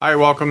Hi,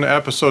 welcome to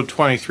episode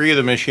 23 of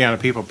the Michiana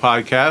People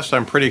podcast.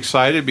 I'm pretty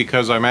excited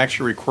because I'm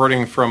actually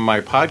recording from my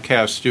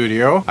podcast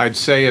studio. I'd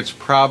say it's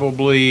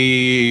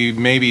probably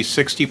maybe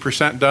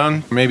 60%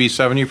 done, maybe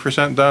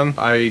 70% done.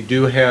 I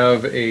do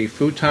have a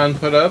futon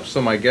put up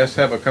so my guests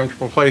have a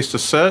comfortable place to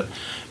sit.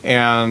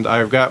 And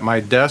I've got my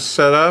desk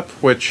set up,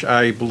 which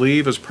I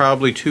believe is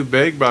probably too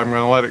big, but I'm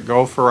going to let it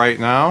go for right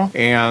now.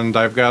 And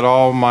I've got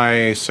all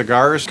my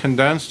cigars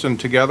condensed and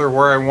together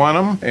where I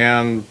want them.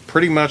 And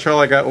pretty much all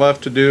I got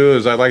left to do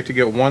is I'd like to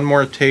get one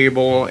more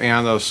table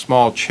and a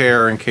small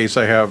chair in case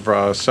I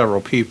have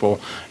several people.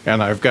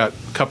 And I've got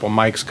a couple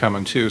mics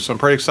coming too. So I'm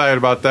pretty excited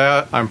about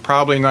that. I'm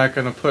probably not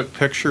going to put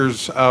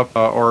pictures up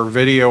or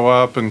video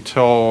up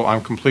until I'm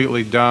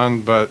completely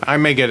done, but I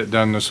may get it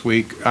done this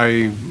week.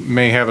 I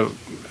may have it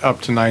up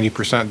to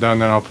 90% done,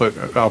 then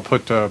I'll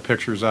put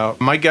pictures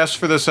out. My guest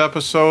for this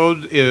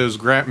episode is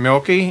Grant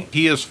Mielke.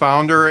 He is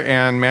founder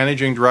and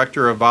managing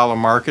director of Vala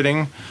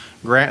Marketing.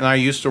 Grant and I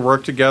used to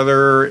work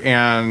together,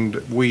 and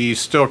we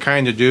still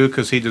kind of do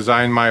because he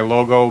designed my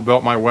logo,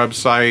 built my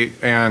website,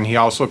 and he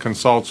also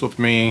consults with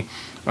me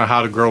on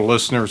how to grow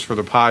listeners for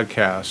the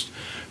podcast.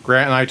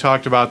 Grant and I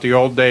talked about the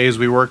old days.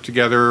 We worked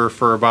together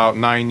for about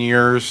 9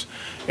 years,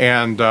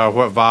 and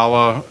what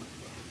Vala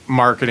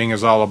Marketing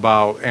is all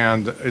about,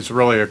 and it's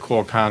really a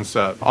cool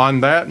concept. On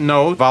that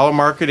note, Vala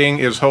Marketing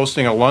is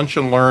hosting a lunch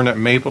and learn at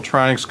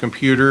Mapletronics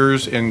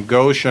Computers in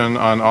Goshen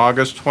on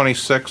August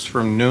 26th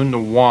from noon to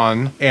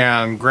 1,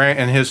 and Grant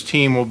and his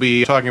team will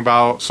be talking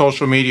about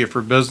social media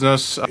for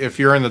business. If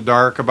you're in the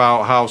dark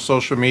about how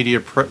social media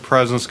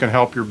presence can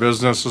help your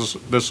business,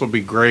 this will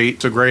be great.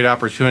 It's a great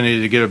opportunity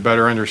to get a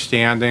better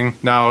understanding.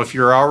 Now, if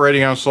you're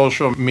already on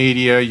social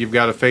media, you've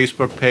got a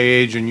Facebook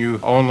page and you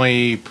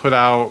only put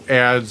out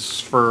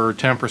ads for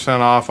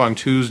 10% off on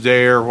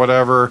Tuesday or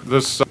whatever,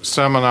 this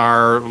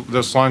seminar,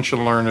 this lunch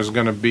and learn is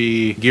going to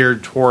be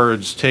geared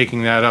towards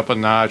taking that up a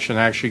notch and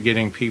actually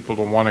getting people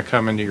to want to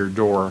come into your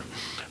door.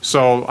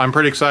 So I'm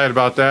pretty excited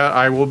about that.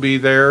 I will be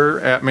there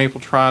at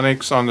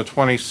Mapletronics on the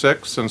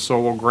 26th, and so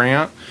will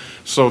Grant.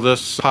 So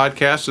this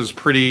podcast is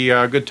pretty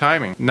good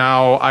timing.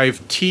 Now,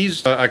 I've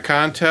teased a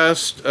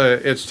contest.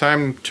 It's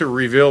time to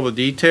reveal the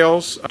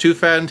details. Two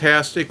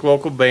fantastic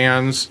local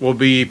bands will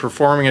be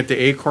performing at the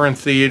Acorn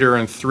Theater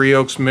in Three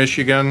Oaks,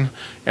 Michigan,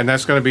 and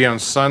that's going to be on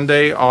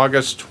Sunday,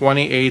 August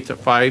 28th at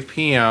 5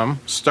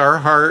 p.m.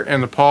 Starheart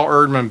and the Paul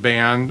Erdman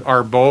Band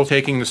are both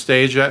taking the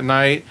stage that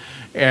night,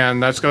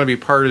 and that's going to be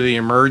part of the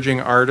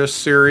Emerging Artists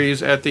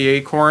Series at the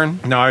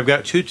Acorn. Now, I've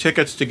got 2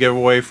 tickets to give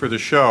away for the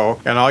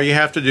show, and all you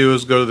have to do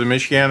is go to the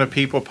Michiana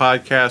People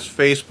Podcast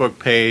Facebook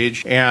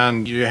page,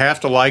 and you have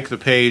to like the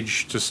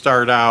page to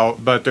start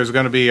out, but there's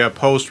going to be a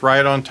post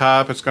right on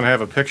top. It's going to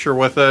have a picture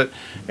with it,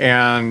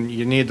 and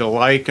you need to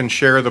like and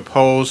share the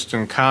post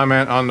and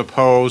comment on the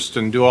post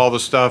and do all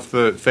the stuff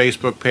that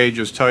Facebook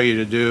pages tell you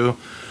to do.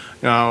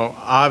 Now,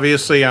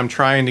 obviously, I'm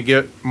trying to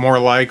get more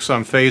likes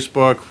on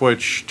Facebook,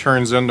 which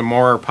turns into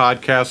more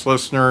podcast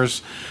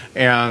listeners.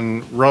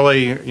 And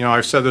really,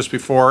 I've said this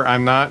before,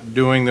 I'm not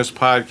doing this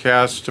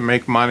podcast to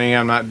make money.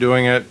 I'm not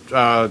doing it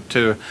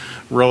to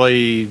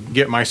really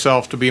get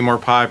myself to be more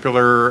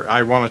popular.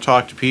 I want to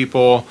talk to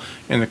people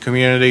in the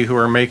community who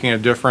are making a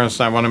difference.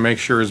 I want to make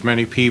sure as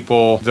many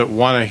people that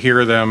want to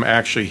hear them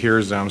actually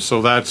hears them.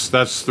 So that's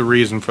the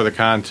reason for the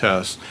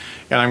contest.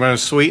 And I'm going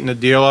to sweeten the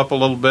deal up a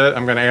little bit.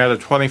 I'm going to add a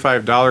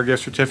 $25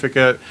 gift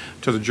certificate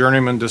to the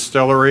Journeyman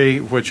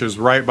Distillery, which is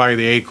right by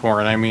the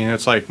Acorn. I mean,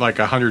 it's like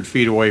 100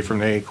 feet away from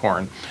the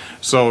Acorn.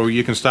 So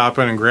you can stop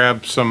in and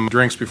grab some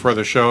drinks before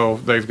the show.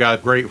 They've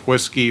got great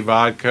whiskey,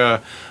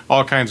 vodka,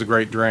 all kinds of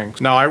great drinks.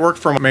 Now, I work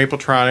for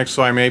Mapletronics,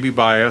 so I may be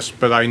biased,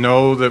 but I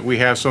know that we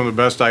have some of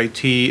the best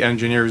IT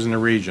engineers in the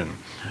region.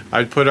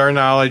 I'd put our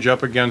knowledge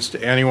up against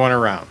anyone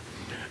around.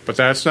 But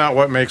that's not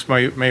what makes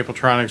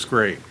Mapletronics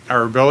great.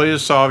 Our ability to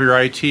solve your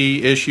IT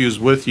issues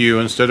with you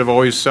instead of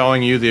always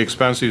selling you the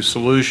expensive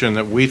solution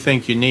that we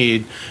think you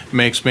need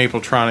makes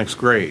Mapletronics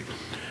great.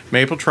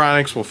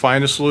 Mapletronics will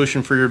find a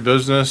solution for your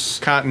business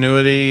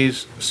continuity,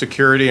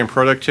 security, and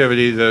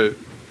productivity that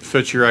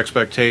fits your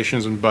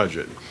expectations and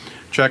budget.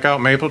 Check out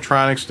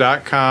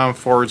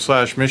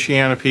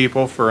mapletronics.com/Michiana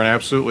People for an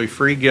absolutely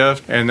free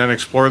gift, and then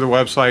explore the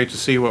website to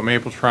see what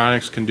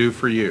Mapletronics can do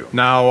for you.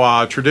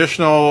 Now,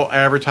 traditional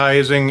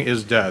advertising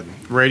is dead.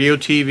 Radio,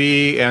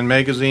 TV, and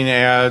magazine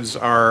ads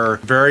are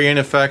very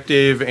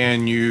ineffective,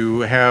 and you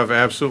have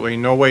absolutely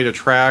no way to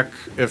track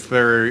if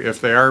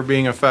they are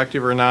being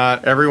effective or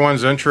not.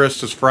 Everyone's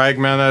interest is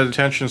fragmented.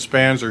 Attention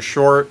spans are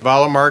short.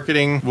 Vala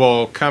Marketing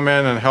will come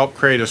in and help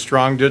create a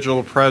strong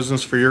digital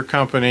presence for your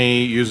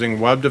company using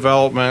web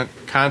development,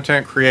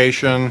 content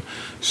creation,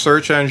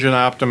 search engine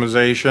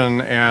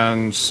optimization,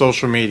 and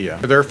social media.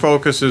 Their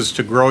focus is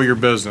to grow your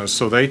business.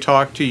 So they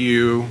talk to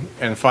you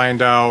and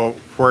find out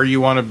where you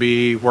want to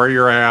be, where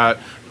you're at,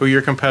 who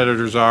your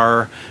competitors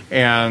are,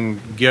 and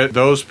get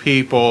those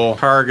people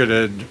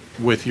targeted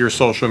with your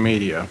social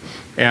media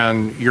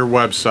and your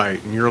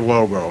website and your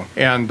logo.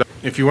 And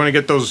If you want to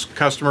get those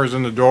customers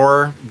in the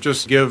door,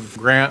 just give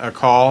Grant a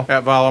call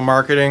at Vala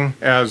Marketing.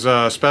 As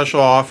a special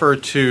offer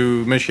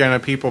to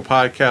Michiana People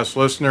podcast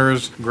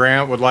listeners,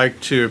 Grant would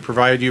like to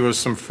provide you with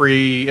some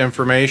free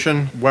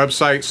information,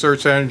 website,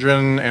 search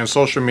engine, and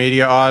social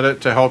media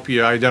audit to help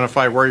you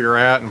identify where you're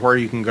at and where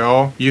you can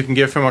go. You can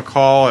give him a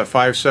call at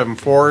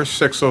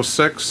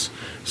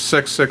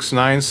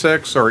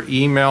 574-606-6696 or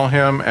email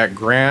him at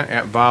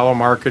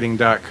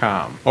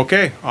grant@valamarketing.com.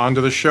 Okay, on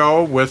to the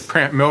show with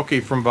Grant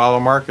Mielke from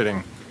Vala Marketing.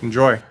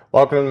 Enjoy.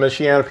 Welcome to the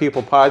Michiana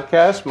People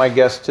Podcast. My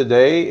guest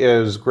today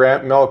is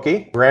Grant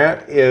Mielke.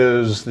 Grant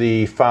is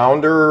the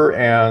founder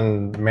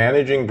and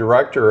managing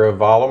director of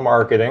Vala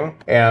Marketing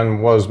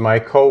and was my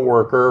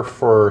co-worker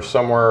for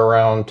somewhere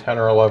around 10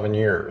 or 11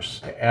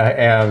 years.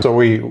 And so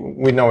we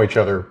know each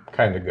other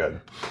kind of good.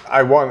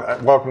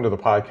 Welcome to the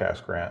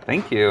podcast, Grant.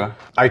 Thank you.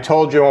 I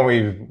told you when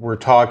we were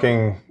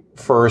talking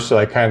first that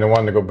I kind of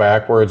wanted to go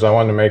backwards. I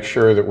wanted to make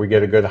sure that we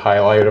get a good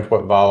highlight of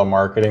what Vala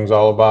Marketing is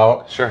all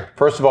about. Sure.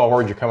 First of all,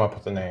 where'd you come up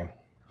with the name?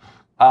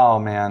 Oh,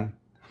 man.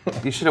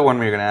 You should have warned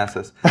me you were going to ask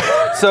this.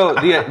 So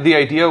the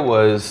idea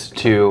was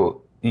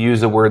to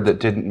use a word that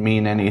didn't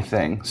mean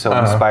anything. So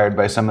inspired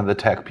by some of the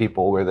tech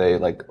people where they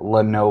like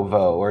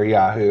Lenovo or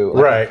Yahoo.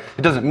 Like, right.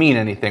 It doesn't mean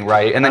anything,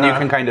 right? And then you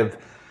can kind of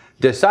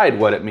decide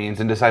what it means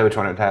and decide which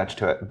one to attach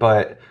to it.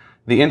 But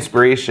the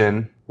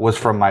inspiration was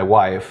from my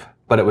wife.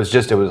 But it was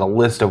a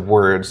list of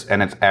words,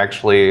 and it's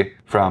actually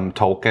from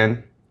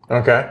Tolkien,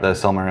 okay, the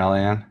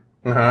Silmarillion.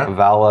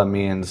 Vala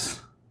means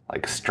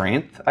like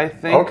strength, I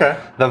think. Okay.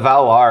 The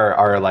Valar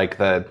are like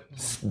the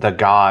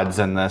gods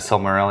in the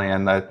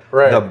Silmarillion, the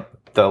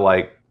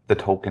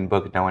Tolkien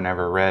book no one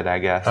ever read, I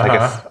guess. I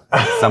guess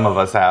some of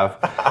us have.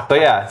 But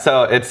yeah,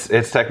 so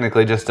it's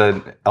technically just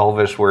an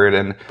Elvish word,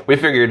 and we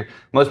figured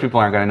most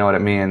people aren't going to know what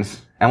it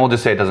means. And we'll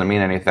just say it doesn't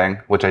mean anything,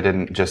 which I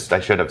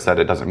should have said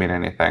it doesn't mean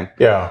anything.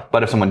 Yeah.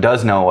 But if someone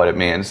does know what it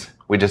means,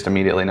 we just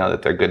immediately know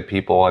that they're good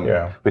people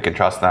and we can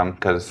trust them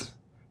because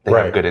they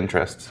have good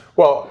interests.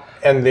 Well,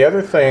 and the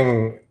other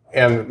thing,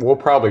 and we'll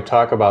probably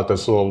talk about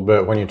this a little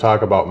bit when you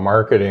talk about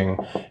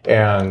marketing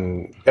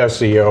and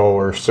SEO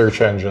or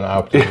search engine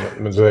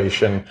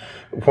optimization,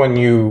 when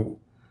you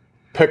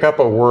pick up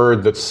a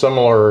word that's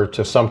similar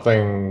to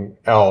something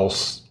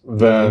else,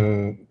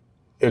 then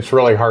it's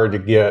really hard to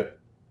get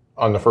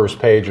on the first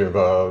page of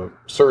a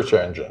search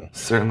engine.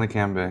 Certainly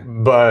can be.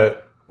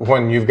 But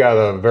when you've got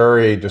a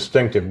very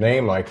distinctive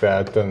name like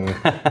that, then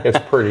it's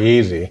pretty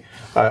easy.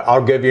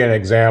 I'll give you an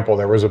example.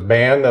 There was a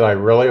band that I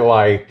really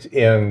liked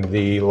in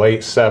the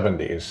late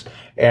 70s,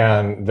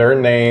 and their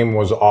name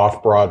was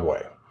Off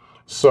Broadway.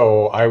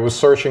 So I was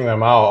searching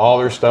them out. All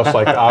their stuff's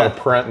like out of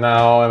print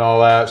now and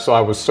all that. So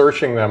I was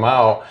searching them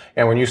out.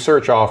 And when you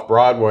search Off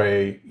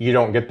Broadway, you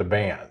don't get the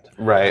band.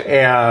 Right.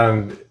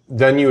 And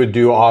then you would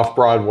do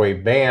off-Broadway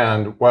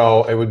band.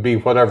 Well, it would be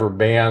whatever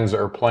bands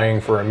are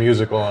playing for a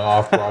musical and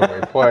off-Broadway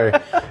play.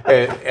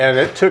 And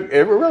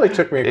it really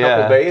took me a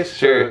couple days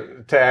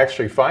to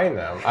actually find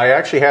them. I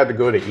actually had to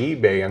go to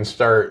eBay and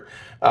start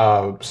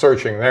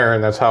searching there,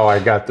 and that's how I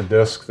got the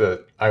disc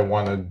that I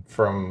wanted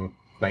from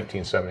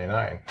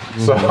 1979.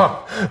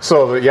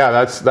 So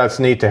yeah, that's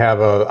neat to have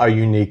a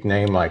unique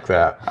name like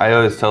that. I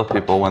always tell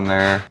people when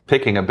they're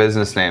picking a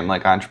business name,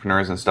 like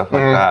entrepreneurs and stuff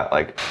like that,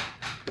 like,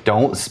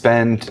 don't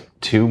spend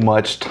too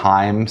much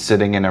time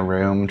sitting in a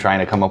room trying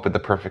to come up with the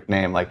perfect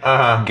name. Like,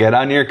 get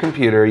on your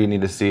computer. You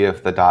need to see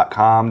if the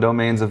 .com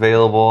domain's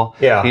available.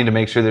 Yeah. You need to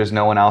make sure there's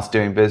no one else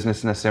doing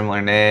business in a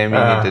similar name. You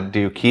need to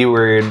do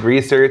keyword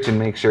research and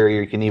make sure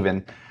you can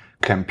even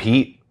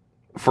compete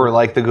for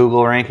like the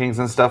Google rankings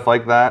and stuff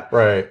like that.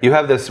 Right. You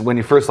have this, when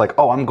you first like,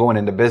 oh, I'm going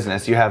into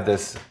business, you have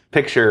this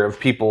picture of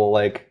people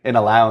like in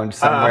a lounge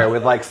somewhere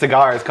with like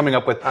cigars coming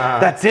up with,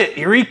 that's it,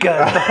 Eureka,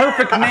 it's the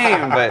perfect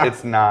name. But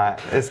it's not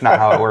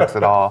how it works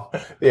at all.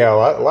 Yeah,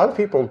 a lot of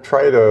people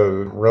try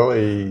to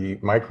really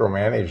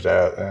micromanage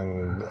that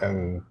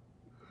and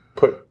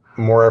put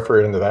more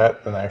effort into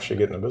that than actually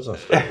getting a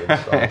business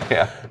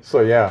started.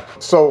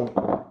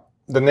 So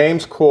the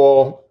name's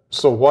cool.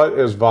 So what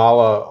is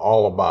Vala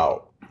all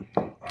about?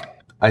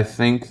 I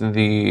think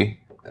the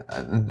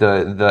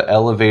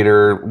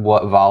elevator,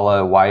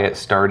 why it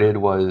started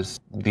was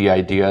the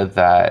idea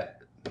that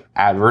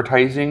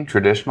advertising,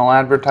 traditional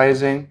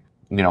advertising,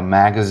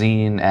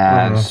 magazine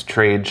ads,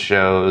 trade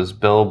shows,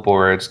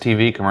 billboards,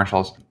 TV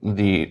commercials,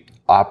 the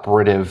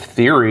operative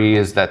theory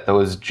is that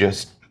those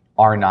just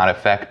are not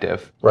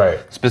effective.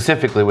 Right.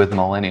 Specifically with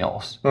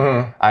millennials.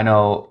 I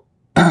know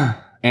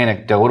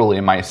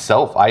anecdotally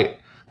myself, I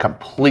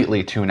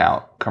completely tune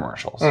out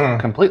commercials.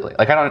 Completely.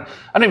 Like I don't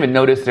even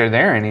notice they're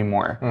there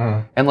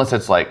anymore unless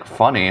it's like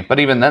funny.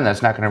 But even then,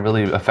 that's not going to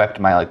really affect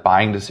my like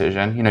buying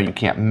decision. You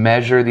can't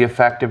measure the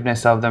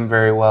effectiveness of them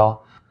very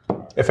well.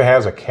 If it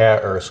has a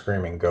cat or a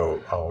screaming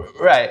goat,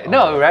 right?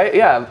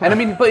 Yeah. And I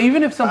mean, but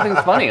even if something's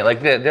funny,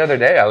 like the other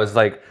day, I was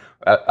like,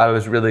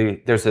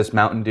 there's this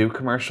Mountain Dew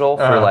commercial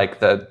for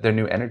like their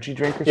new energy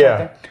drink or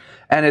something.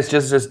 And it's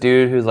just this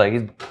dude who's like,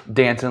 he's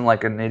dancing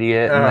like an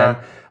idiot, and then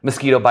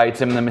mosquito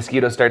bites him, and the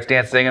mosquito starts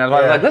dancing, and I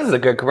was like, this is a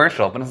good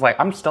commercial. But it's like,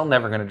 I'm still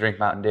never going to drink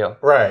Mountain Dew.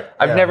 Right.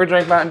 I've never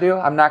drank Mountain Dew.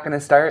 I'm not going to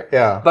start.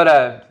 Yeah.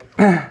 But,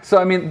 so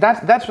I mean,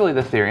 that's really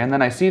the theory. And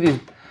then I see these,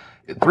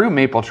 through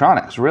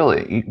Mapletronics,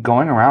 really,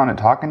 going around and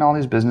talking to all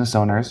these business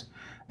owners,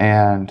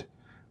 and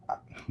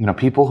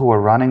people who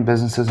are running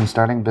businesses and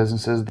starting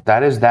businesses,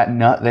 that is that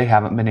nut they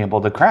haven't been able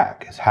to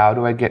crack. Is how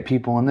do I get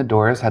people in the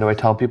doors? How do I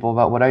tell people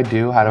about what I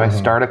do? How do I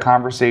start a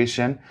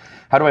conversation?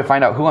 How do I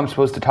find out who I'm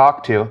supposed to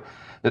talk to?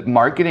 That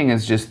marketing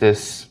is just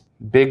this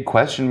big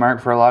question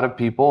mark for a lot of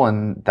people,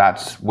 and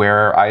that's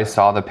where I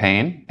saw the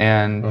pain.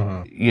 And,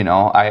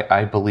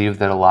 I believe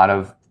that a lot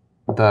of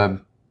the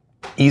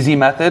easy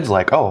methods,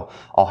 like, I'll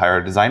hire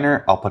a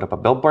designer, I'll put up a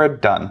billboard,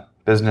 done.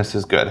 Business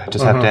is good. I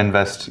just have to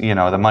invest,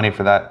 the money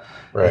for that.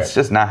 Right. It's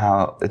just not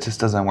how, it just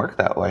doesn't work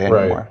that way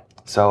anymore. Right.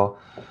 So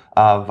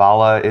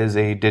Vala is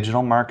a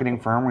digital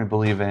marketing firm. We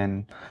believe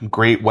in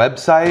great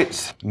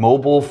websites,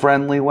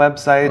 mobile-friendly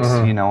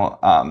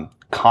websites,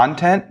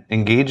 content,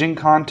 engaging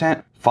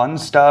content, fun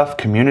stuff,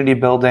 community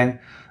building.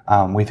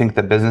 We think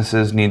that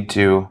businesses need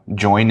to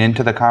join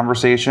into the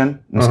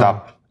conversation and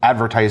stop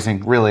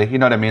advertising, really. You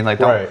know what I mean? Like,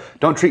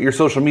 don't treat your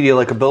social media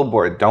like a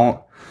billboard.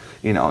 Don't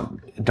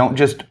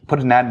just put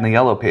an ad in the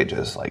yellow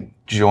pages. Like,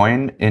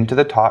 join into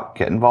the talk,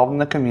 get involved in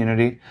the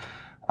community,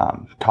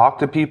 talk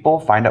to people,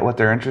 find out what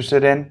they're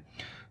interested in,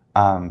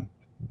 and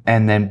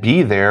then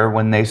be there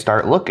when they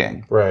start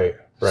looking. Right.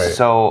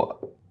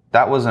 So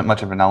that wasn't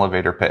much of an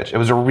elevator pitch. It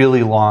was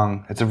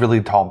it's a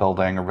really tall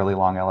building, a really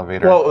long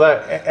elevator. Well,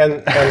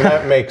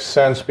 that makes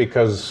sense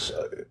because,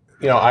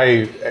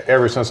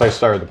 ever since I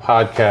started the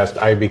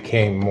podcast, I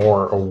became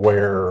more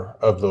aware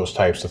of those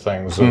types of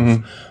things,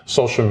 of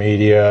social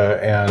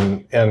media,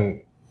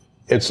 and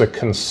it's a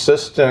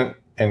consistent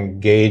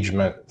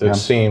engagement that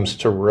seems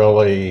to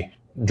really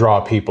draw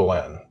people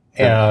in.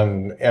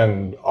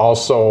 And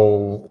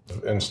also,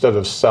 instead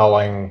of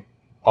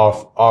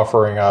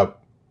offering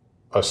up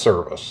a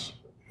service,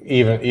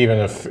 even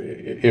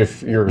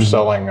if you're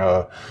selling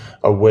a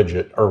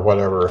widget or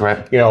whatever,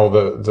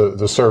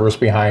 the service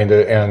behind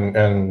it,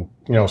 and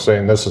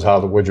saying this is how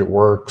the widget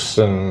works,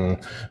 and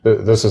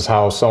this is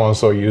how so and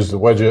so used the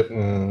widget,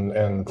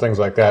 and things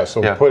like that.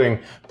 So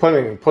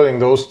putting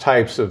those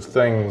types of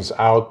things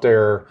out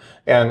there,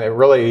 and it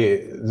really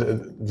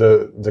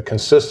the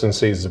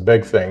consistency is the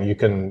big thing. You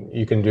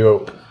can do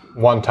it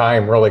one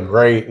time really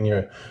great, and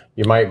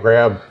you might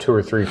grab 2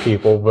 or 3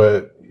 people,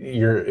 but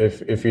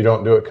if you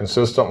don't do it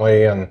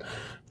consistently and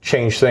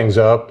change things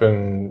up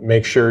and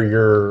make sure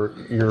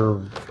you're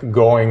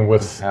going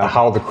with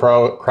how the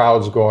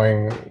crowd's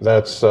going,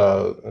 that's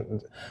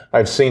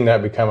I've seen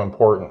that become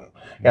important.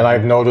 And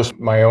I've noticed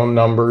my own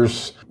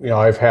numbers.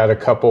 I've had a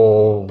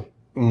couple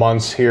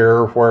months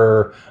here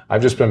where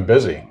I've just been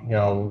busy,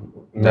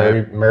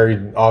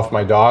 married off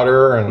my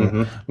daughter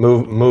and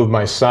moved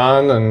my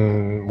son,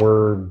 and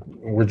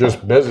we're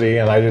just busy,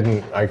 and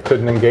I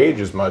couldn't engage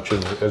as much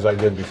as I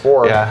did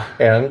before,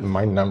 and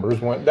my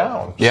numbers went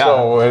down.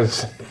 So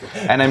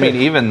and I mean,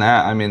 even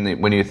that,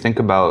 when you think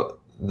about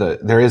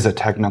there is a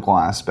technical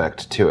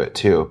aspect to it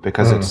too,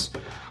 because it's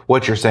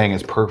what you're saying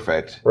is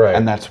perfect,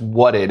 and that's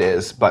what it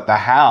is. But the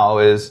how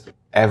is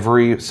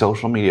every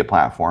social media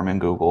platform in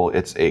Google,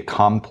 it's a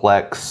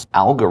complex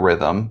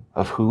algorithm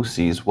of who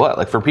sees what.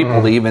 Like, for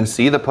people to even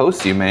see the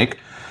posts you make,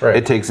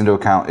 it takes into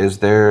account, is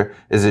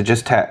it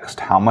just text?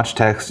 How much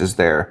text is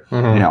there?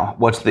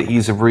 What's the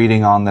ease of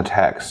reading on the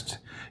text?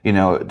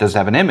 Does it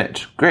have an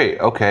image? Great,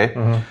 okay.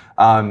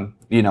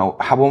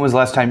 When was the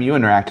last time you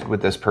interacted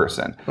with this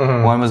person?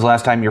 When was the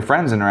last time your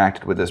friends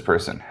interacted with this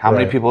person? How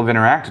many people have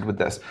interacted with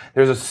this?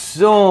 There's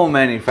so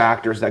many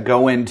factors that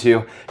go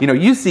into,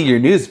 you see your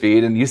news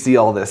feed and you see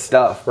all this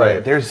stuff.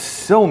 Right. There's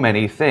so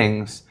many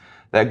things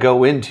that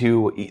go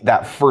into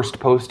that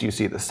first post you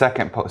see, the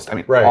second post.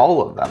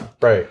 All of them.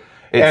 Right.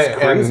 It's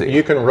crazy. And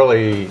you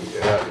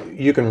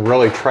can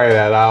really try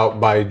that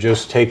out by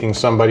just taking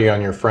somebody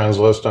on your friends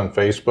list on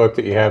Facebook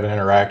that you haven't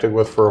interacted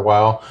with for a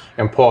while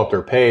and pull up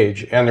their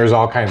page, and there's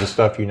all kinds of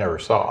stuff you never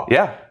saw.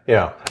 Yeah.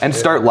 And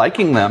start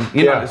liking them.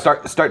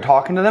 Start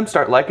talking to them,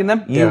 start liking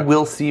them. You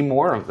will see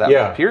more of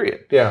them.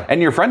 Period. Yeah.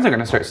 And your friends are going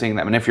to start seeing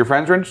them. And if your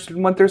friends are interested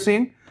in what they're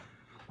seeing,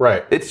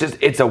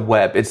 it's a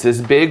web. It's this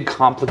big,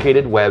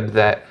 complicated web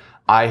that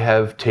I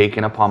have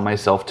taken upon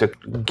myself to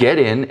get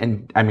in,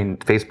 and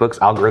Facebook's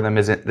algorithm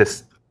isn't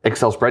this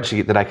Excel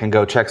spreadsheet that I can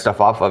go check stuff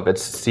off of.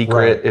 It's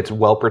secret, it's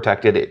well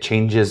protected, it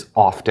changes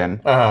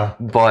often.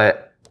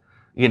 But,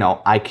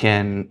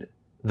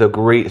 the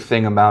great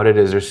thing about it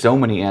is there's so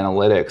many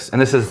analytics,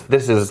 and this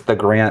is the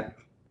grant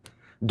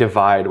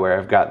divide where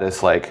I've got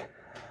this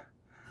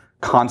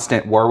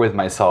constant war with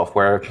myself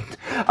where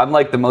I'm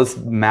like the most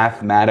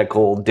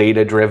mathematical,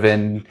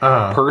 data-driven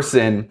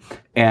person,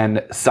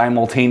 and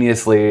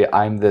simultaneously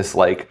I'm this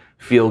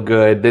feel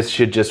good, this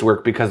should just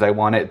work because I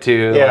want it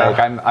to.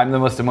 I'm the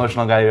most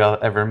emotional guy you'll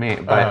ever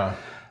meet. But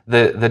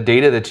the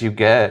data that you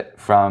get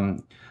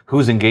from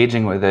who's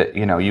engaging with it,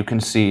 you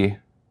can see,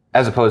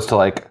 as opposed to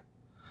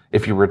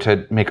if you were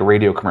to make a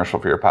radio commercial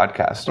for your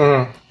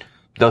podcast,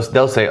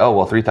 they'll say, oh,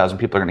 well, 3,000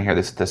 people are going to hear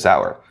this at this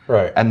hour.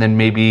 Right. And then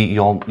maybe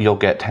you'll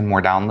get 10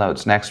 more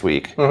downloads next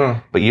week,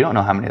 but you don't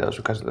know how many of those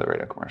because of the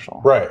radio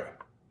commercial. Right.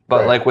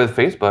 But like with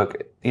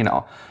Facebook,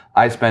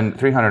 I spend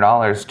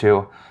 $300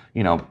 to,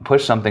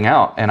 push something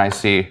out, and I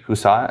see who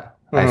saw it.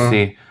 I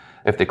see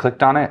if they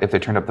clicked on it, if they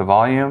turned up the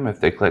volume, if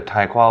they clicked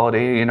high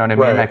quality, you know what I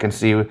mean? Right. I can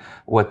see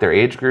what their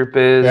age group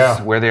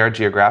is, where they are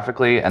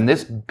geographically, and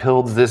this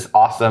builds this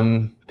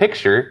awesome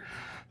picture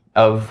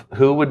of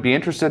who would be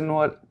interested in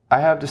what I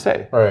have to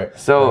say. Right.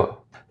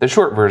 So the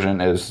short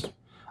version is,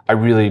 I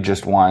really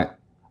just want,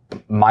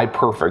 my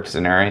perfect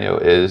scenario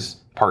is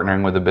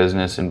partnering with a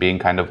business and being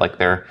kind of like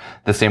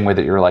the same way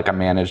that you're like a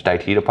managed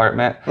IT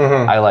department.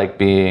 I like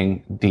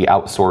being the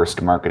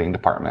outsourced marketing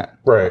department.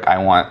 Right. I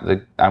want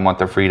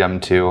the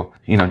freedom to,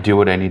 do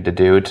what I need to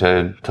do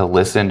to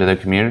listen to the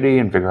community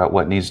and figure out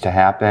what needs to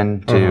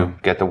happen to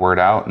get the word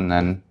out, and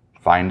then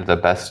find the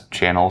best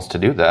channels to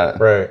do that.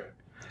 Right.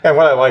 And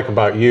what I like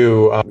about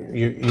you,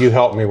 you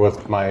helped me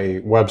with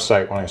my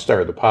website when I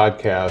started the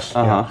podcast.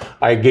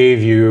 I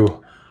gave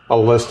you a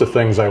list of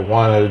things I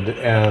wanted,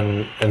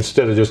 and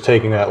instead of just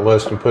taking that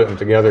list and putting it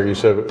together,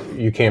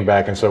 you came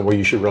back and said, well,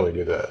 you should really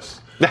do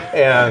this.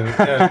 and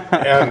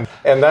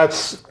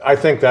I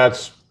think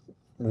that's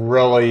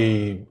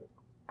really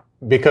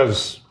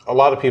because a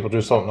lot of people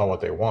just don't know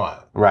what they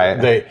want.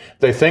 Right.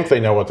 They think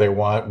they know what they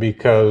want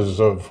because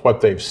of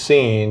what they've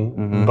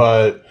seen,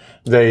 but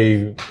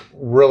they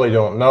really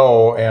don't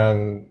know,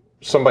 and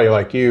somebody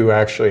like you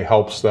actually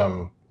helps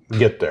them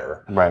get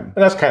there. Right. And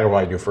that's kind of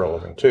what I do for a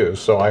living too,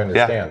 so I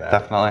understand that.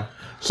 Definitely.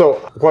 So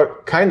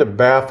what kind of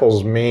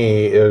baffles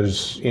me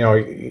is,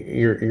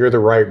 you're the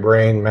right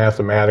brain,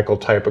 mathematical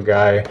type of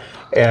guy,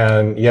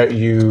 and yet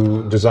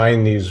you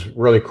design these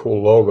really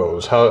cool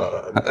logos.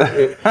 How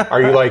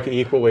are you like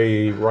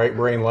equally right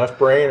brain, left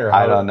brain, or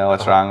I don't know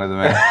what's wrong with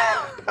me.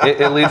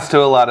 It leads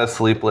to a lot of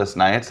sleepless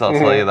nights, I'll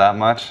tell you that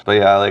much. But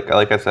yeah,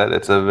 like I said,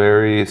 it's a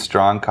very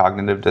strong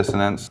cognitive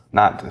dissonance.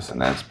 Not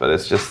dissonance, but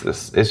it's just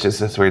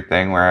this weird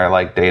thing where I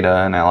like data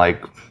and I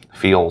like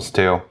feels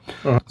too.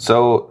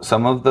 So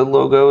some of the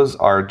logos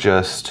are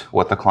just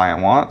what the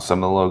client wants.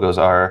 Some of the logos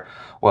are,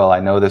 well, I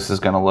know this is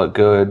going to look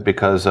good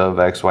because of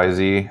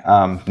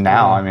XYZ.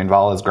 Now, I mean,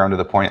 Vala's grown to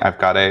the point I've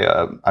got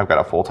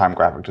a full-time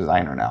graphic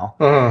designer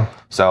now.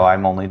 So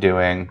I'm only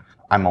doing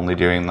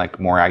like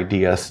more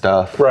idea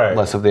stuff,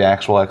 less of the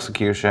actual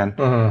exception.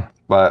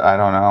 But I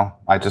don't know.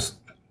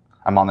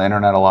 I'm on the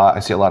internet a lot. I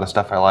see a lot of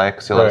stuff I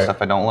like, see a lot of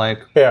stuff I don't like.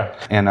 Yeah.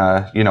 And,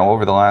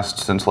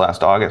 since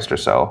last August or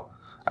so,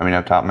 I mean,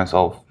 I've taught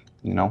myself,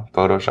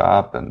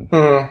 Photoshop and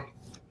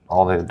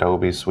all the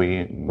Adobe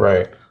suite.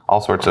 And all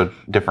sorts of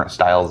different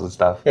styles and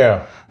stuff.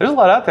 Yeah. There's a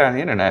lot out there on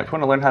the internet. If you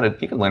want to learn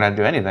you can learn how to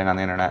do anything on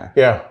the internet.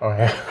 Yeah. Oh,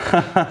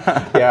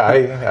 yeah.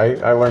 Yeah,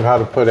 I learned how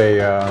to put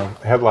a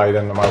headlight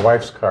into my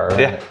wife's car.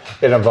 Yeah.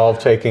 It involved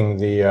taking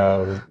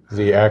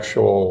the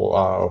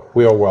actual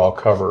wheel well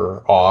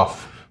cover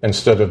off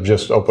instead of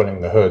just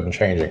opening the hood and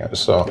changing it.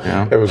 So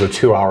it was a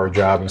 2-hour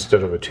job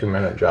instead of a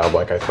 2-minute job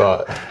like I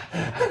thought.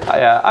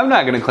 I'm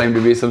not going to claim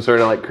to be some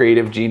sort of like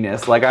creative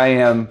genius. Like I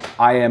am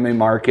a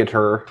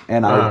marketer,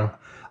 and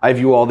I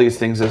view all these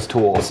things as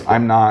tools.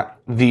 I'm not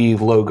the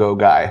logo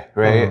guy,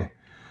 right?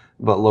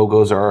 But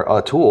logos are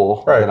a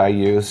tool that I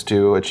use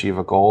to achieve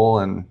a goal,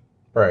 and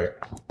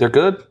they're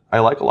good. I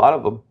like a lot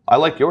of them. I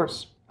like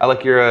yours. I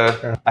like your,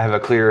 I have a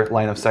clear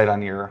line of sight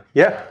on your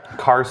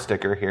car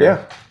sticker here.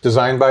 Yeah,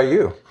 designed by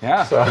you.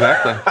 Yeah, so.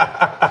 Exactly.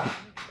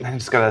 I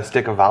just got to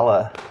stick a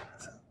Vala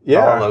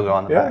logo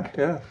on the back.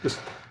 Yeah, just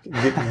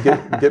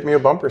get me a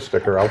bumper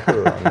sticker. I'll put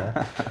it on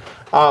there.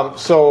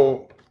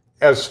 So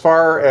as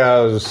far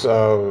as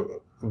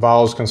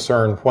Vala's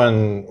concerned,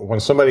 when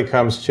somebody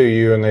comes to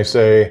you and they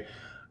say,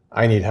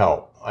 I need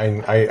help.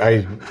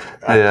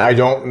 I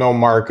don't know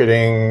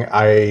marketing.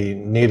 I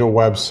need a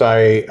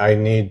website. I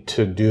need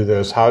to do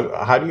this.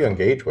 How do you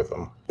engage with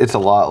them? It's a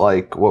lot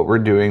like what we're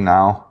doing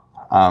now.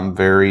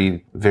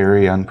 Very,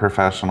 very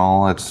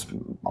unprofessional. It's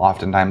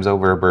oftentimes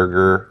over a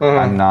burger.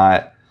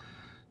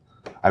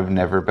 I've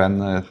never been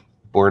the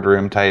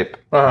boardroom type,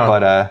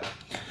 but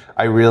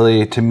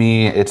to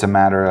me, it's a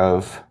matter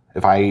of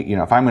if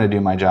I'm going to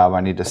do my job,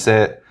 I need to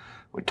sit,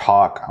 we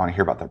talk. I want to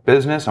hear about their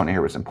business. I want to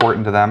hear what's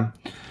important to them.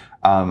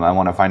 I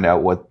want to find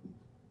out what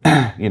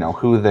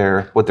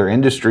their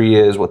industry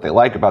is, what they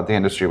like about the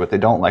industry, what they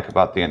don't like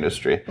about the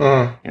industry.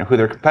 Who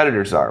their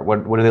competitors are.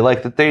 What do they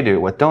like that they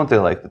do? What don't they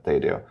like that they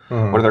do?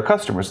 What are their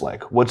customers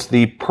like? What's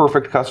the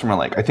perfect customer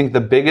like? I think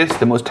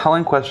the most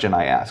telling question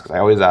I ask, 'cause I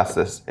always ask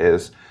this,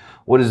 is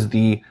what is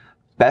the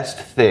best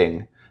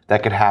thing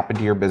that could happen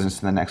to your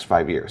business in the next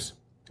 5 years?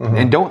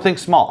 And don't think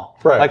small.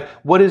 Right. Like,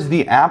 what is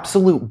the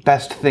absolute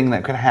best thing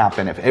that could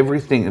happen if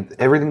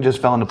everything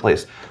just fell into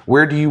place?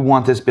 Where do you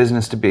want this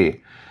business to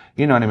be?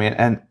 You know what I mean?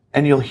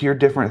 And you'll hear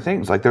different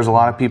things. Like, there's a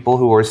lot of people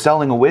who are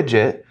selling a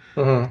widget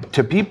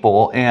to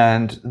people,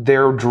 and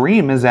their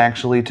dream is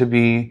actually to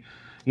be,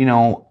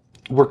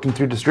 working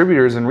through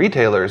distributors and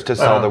retailers to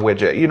sell the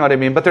widget. You know what I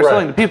mean? But they're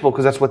selling to people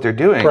because that's what they're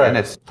doing. And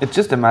it's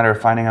just a matter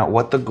of finding out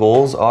what the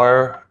goals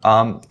are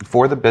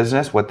for the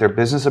business, what their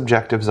business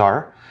objectives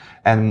are.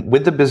 And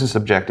with the business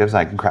objectives,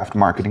 I can craft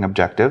marketing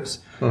objectives.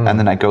 And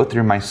then I go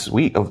through my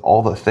suite of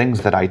all the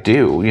things that I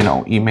do,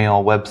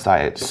 email,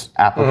 websites,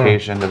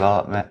 application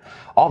development,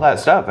 all that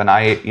stuff. And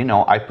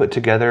I put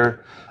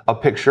together a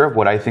picture of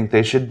what I think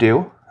they should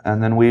do.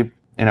 And then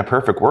in a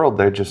perfect world,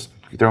 they just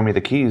throw me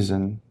the keys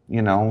and,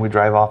 we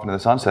drive off into the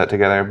sunset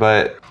together.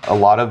 But a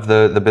lot of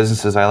the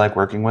businesses I like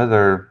working with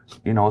are,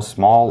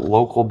 small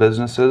local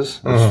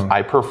businesses.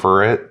 I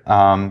prefer it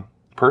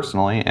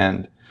personally.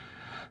 And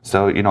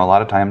so, a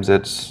lot of times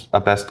it's a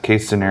best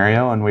case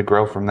scenario and we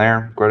grow from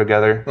there, grow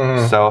together.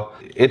 So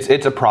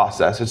it's a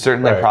process. It's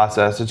certainly a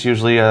process. It's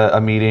usually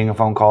a meeting, a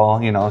phone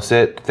call,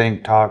 sit,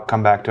 think, talk,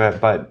 come back to it.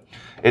 But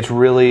it's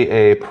really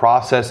a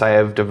process I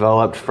have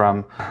developed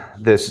from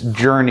this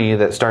journey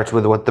that starts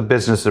with what the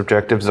business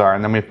objectives are,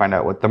 and then we find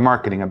out what the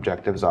marketing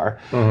objectives are.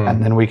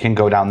 And then we can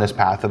go down this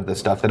path of the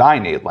stuff that I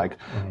need, like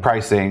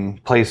pricing,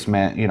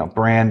 placement,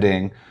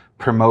 branding,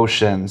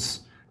 promotions.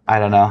 I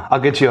don't know.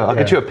 I'll get you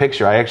a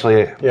picture. I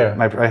actually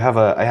I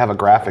have a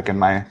graphic in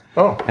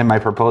my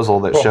proposal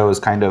that shows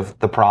kind of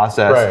the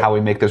process, how we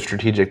make the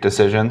strategic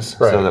decisions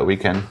so that we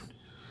can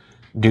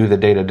do the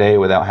day-to-day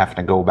without having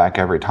to go back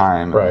every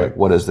time. Like,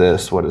 what is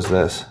this? What is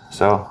this?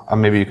 So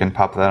maybe you can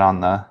pop that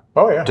on the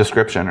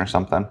description or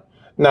something.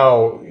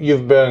 Now,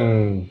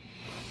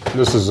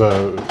 this is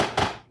a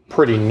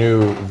pretty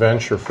new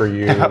venture for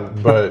you,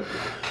 but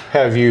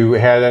have you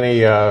had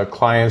any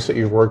clients that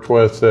you've worked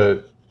with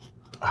that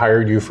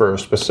hired you for a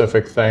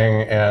specific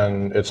thing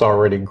and it's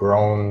already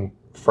grown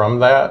from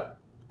that?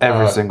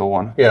 Every single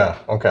one. Yeah,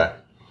 okay.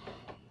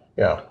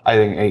 Yeah. I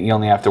think you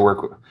only have to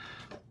work with...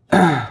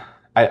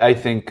 I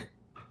think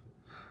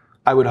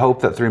I would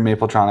hope that through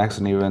Mapletronics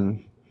and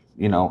even,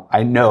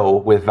 I know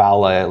with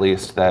Vala at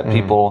least that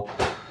people,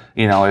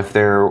 if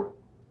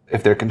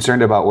they're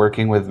concerned about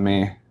working with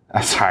me,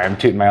 sorry, I'm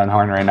tooting my own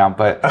horn right now,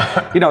 but,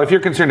 if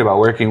you're concerned about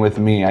working with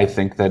me, I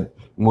think that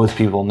most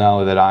people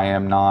know that I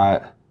am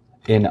not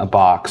in a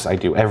box. I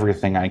do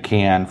everything I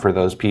can for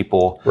those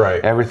people.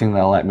 Everything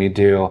they'll let me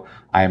do.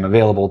 I am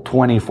available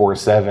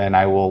 24/7.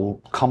 I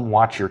will come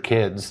watch your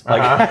kids.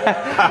 Like,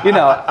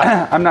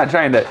 I'm not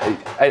trying to,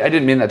 I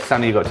didn't mean that to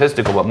sound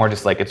egotistical, but more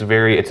just like it's a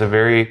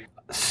very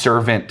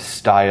servant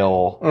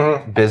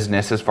style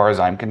business as far as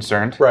I'm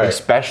concerned,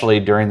 especially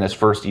during this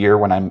first year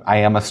when I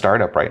am a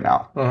startup right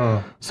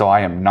now. So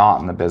I am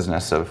not in the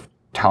business of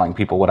telling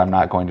people what I'm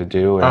not going to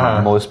do.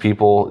 And most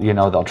people,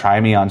 they'll try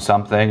me on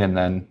something and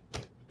then,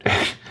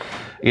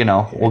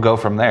 we'll go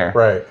from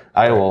there.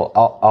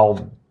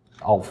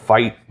 I'll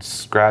fight,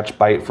 scratch,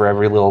 bite for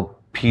every little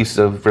piece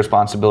of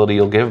responsibility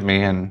you'll give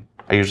me, and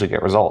I usually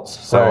get results.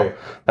 So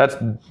that's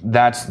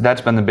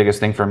been the biggest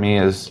thing for me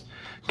is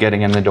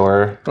getting in the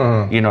door.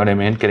 You know what I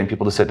mean? Getting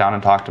people to sit down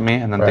and talk to me,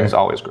 and then things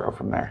always grow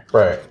from there.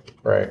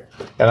 Right.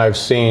 And I've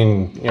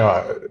seen,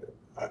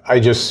 I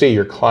just see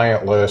your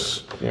client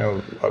list.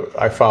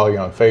 I follow you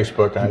on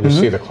Facebook, and I just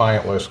see the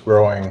client list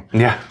growing.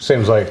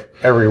 Seems like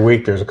every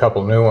week there's a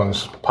couple new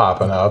ones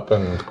popping up,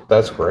 and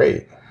that's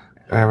great.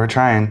 We're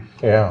trying.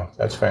 Yeah,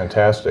 that's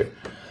fantastic.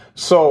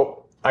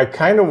 So I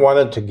kind of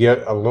wanted to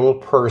get a little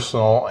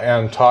personal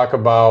and talk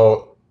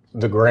about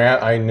the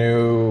grant I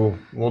knew,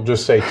 we'll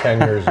just say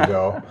 10 years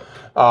ago,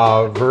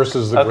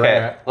 versus the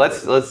grant.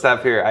 Let's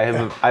stop here. I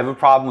have a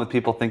problem with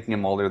people thinking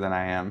I'm older than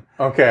I am.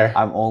 Okay.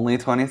 I'm only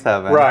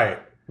 27. Right.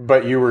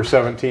 But you were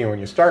 17 when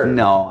you started.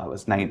 No, I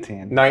was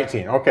 19.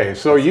 19. Okay.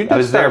 So you did I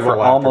was there for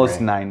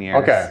almost 9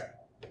 years. Okay.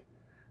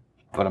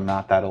 But I'm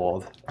not that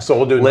old. So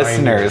we'll do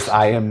listeners.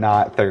 I am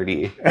not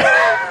 30,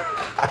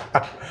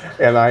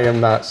 and I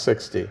am not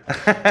 60.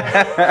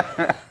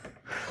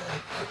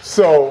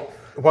 So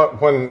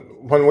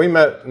when we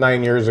met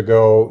 9 years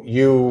ago,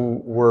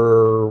 you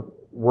were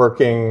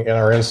working in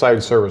our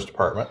inside service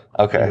department.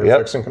 Okay. You were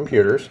fixing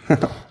computers,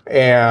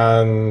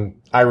 and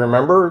I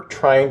remember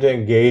trying to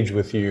engage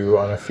with you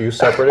on a few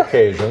separate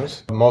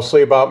occasions,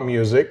 mostly about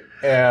music.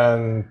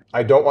 And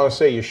I don't want to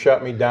say you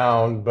shut me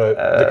down, but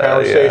the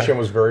conversation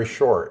was very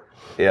short.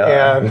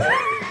 And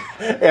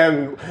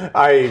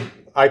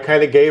I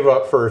kind of gave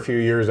up for a few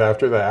years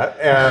after that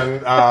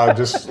and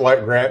just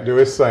let Grant do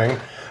his thing.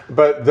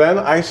 But then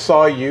I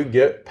saw you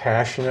get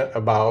passionate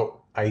about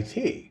IT.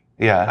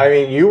 I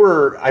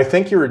mean, I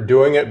think you were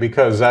doing it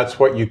because that's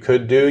what you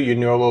could do. You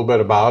knew a little bit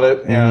about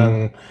it,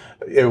 and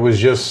it was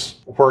just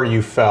where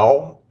you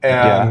fell.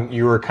 And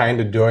you were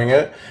kind of doing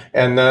it.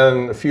 And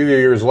then a few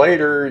years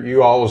later,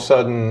 you all of a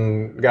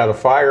sudden got a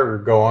fire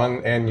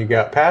going and you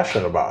got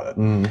passionate about it.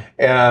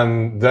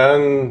 And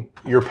then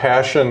your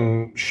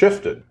passion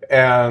shifted.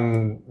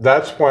 And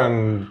that's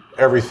when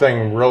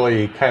everything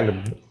really kind of,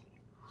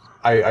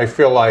 I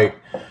feel like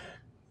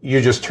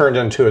you just turned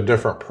into a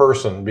different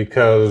person,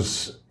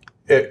 because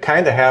it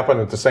kind of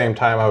happened at the same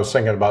time I was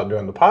thinking about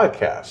doing the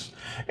podcast.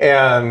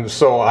 And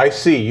so I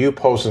see you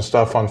posting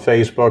stuff on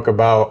Facebook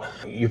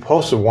you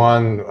posted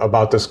one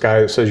about this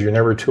guy that says you're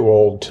never too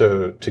old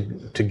to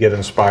get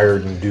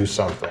inspired and do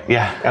something.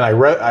 Yeah. And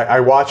I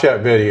watched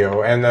that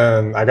video, and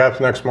then I got up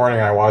the next morning,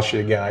 I watched it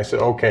again. I said,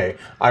 okay,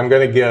 I'm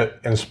going to get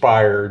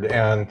inspired,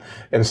 and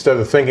instead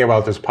of thinking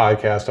about this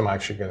podcast, I'm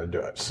actually going to do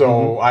it.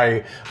 So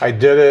I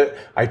did it.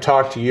 I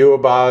talked to you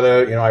about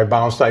it. I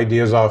bounced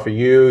ideas off of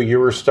you. You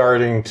were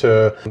starting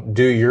to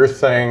do your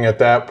thing at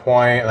that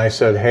point, and I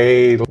said,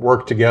 hey,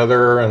 work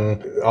together,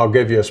 and I'll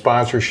give you a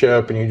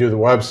sponsorship, and you do the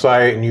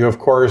website. And you, of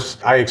course,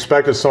 I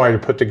expected somebody to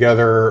put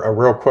together a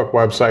real quick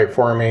website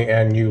for me,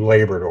 and you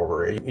labored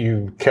over it.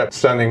 You kept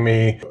sending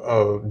me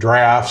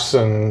drafts,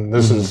 and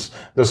this is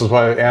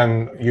what,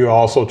 and you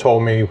also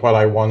told me what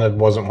I wanted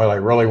wasn't what I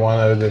really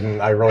wanted,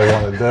 and I really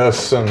wanted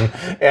this, and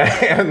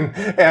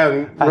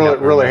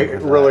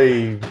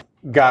really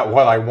got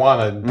what I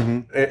wanted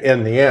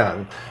in the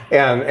end.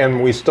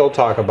 And we still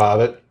talk about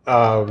it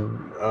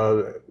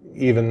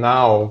even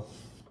now.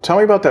 Tell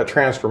me about that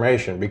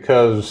transformation,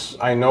 because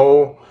I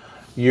know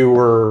you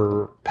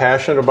were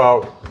passionate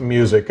about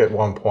music at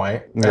one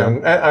point,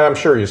 and I'm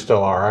sure you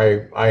still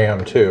are. I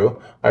am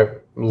too. I'm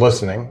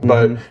listening,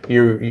 but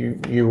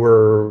you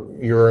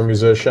were a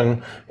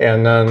musician,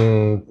 and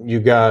then you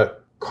got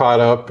caught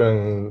up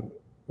in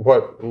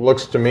what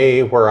looks to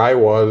me where I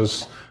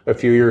was a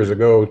few years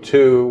ago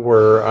too,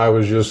 where I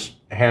was just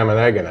ham and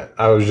egging it.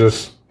 I was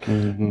just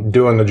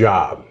doing the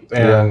job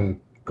and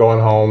going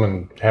home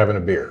and having a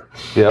beer.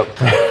 Yep.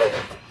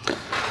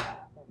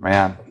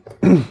 Man.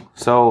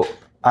 So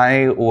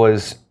I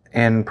was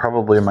in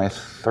probably my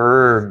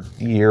third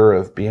year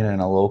of being in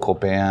a local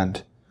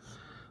band.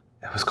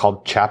 It was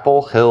called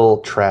Chapel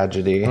Hill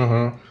Tragedy.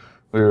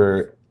 We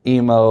were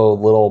emo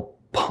little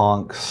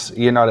punks.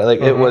 It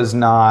was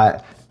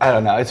not, I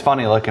don't know. It's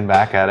funny looking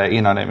back at it.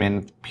 You know what I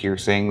mean?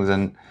 Piercings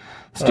and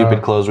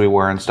stupid clothes we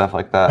wore and stuff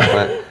like that.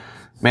 But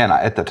man,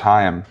 at the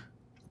time,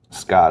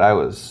 Scott, that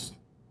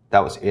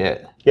was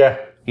it. Yeah.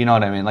 You know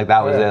what I mean? Like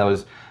that was it. I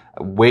was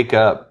wake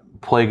up,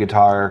 play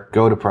guitar,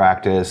 go to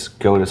practice,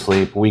 go to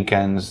sleep,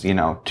 weekends,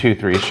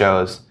 2-3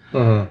 shows.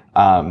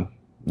 I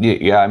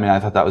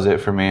thought that was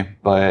it for me.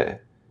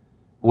 But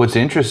what's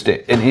an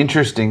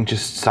interesting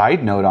just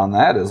side note on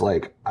that is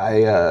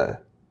that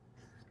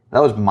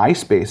was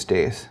MySpace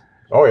days.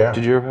 Oh yeah.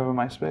 Did you ever have a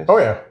MySpace? Oh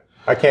yeah.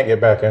 I can't get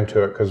back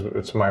into it because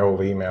it's my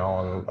old email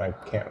and I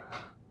can't.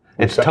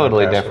 It's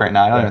totally different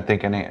now. I don't even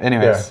think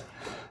anyways.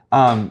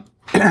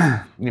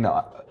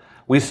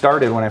 We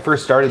started, when I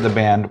first started the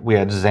band, we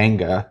had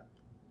Zanga.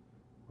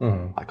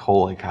 Like,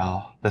 holy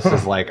cow. This is a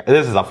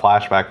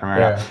flashback from right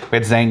now. We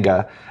had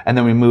Zanga, and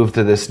then we moved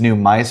to this new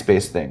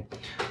MySpace thing.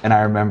 And I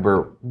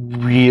remember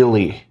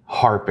really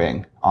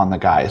harping on the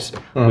guys.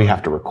 We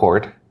have to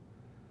record.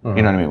 You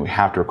know what I mean? We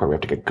have to record. We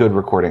have to get good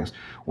recordings.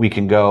 We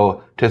can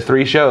go to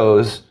 3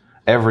 shows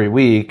every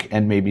week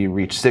and maybe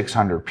reach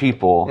 600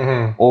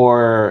 people.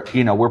 Or,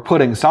 we're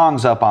putting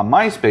songs up on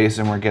MySpace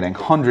and we're getting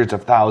hundreds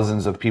of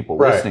thousands of people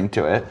listening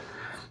to it.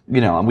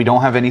 And we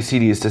don't have any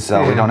CDs to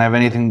sell. We don't have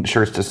anything,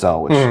 shirts to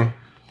sell, which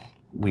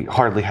we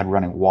hardly had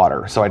running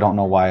water. So I don't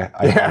know why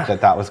I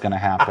thought that was going to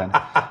happen.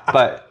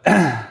 But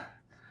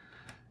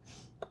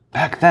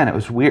back then it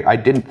was weird. I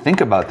didn't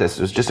think about this.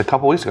 It was just a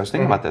couple weeks ago I was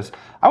thinking about this.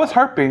 I was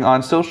harping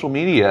on social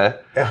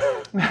media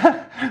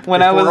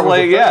when I was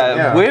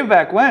way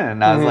back when.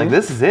 And I was like,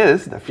 this is it.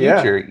 This is the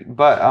future. Yeah.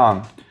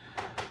 But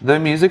the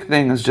music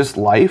thing is just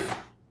life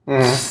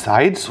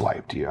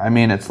sideswiped you. I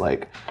mean, it's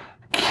like,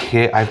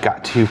 I've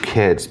got 2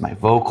 kids. My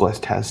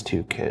vocalist has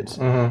 2 kids.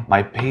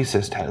 My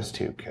bassist has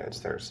 2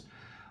 kids. There's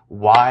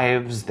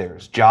wives,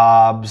 there's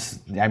jobs.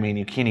 I mean,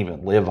 you can't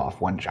even live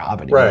off one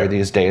job anymore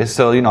these days.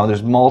 So,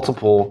 there's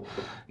multiple,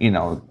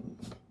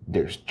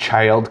 there's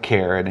child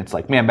care. And it's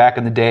like, man, back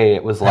in the day,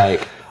 it was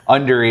like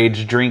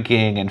underage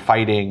drinking and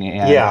fighting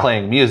and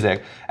playing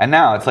music. And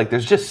now it's like,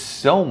 there's just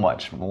so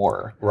much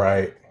more.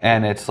 Right.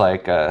 And it's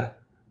like, I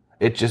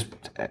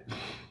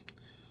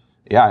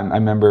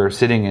remember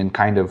sitting in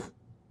kind of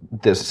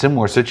this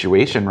similar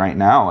situation right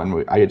now,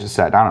 and I just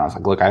sat down and I was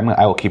like, look,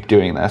 I will keep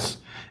doing this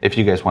if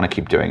you guys want to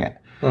keep doing it.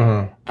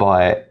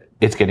 But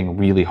it's getting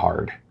really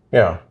hard.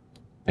 Yeah.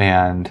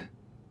 And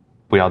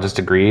we all just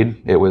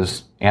agreed it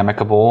was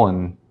amicable,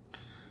 and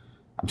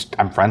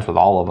I'm friends with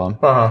all of them.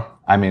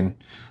 I mean,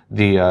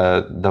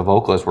 the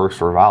vocalist works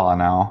for Vala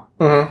now.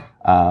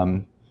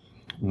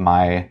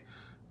 My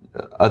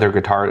other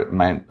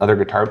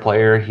guitar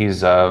player,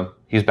 he's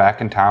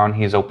back in town.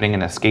 He's opening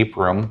an escape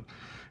room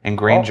in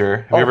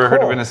Granger. Have you ever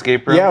heard of an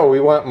escape room? Yeah,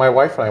 my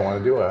wife and I want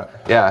to do it.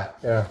 Yeah.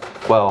 Yeah.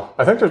 Well,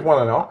 I think there's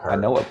one in Elkhart. I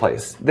know what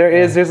place. There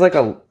is. There's like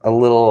a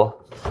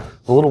little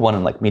one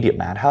in like Media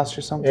Madhouse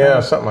or something. Yeah,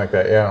 something like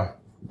that. Yeah.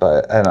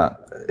 But I don't know.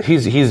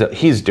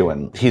 He's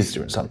doing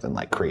something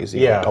like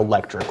crazy, like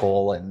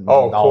electrical and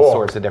all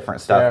sorts of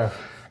different stuff.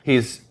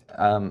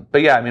 Yeah.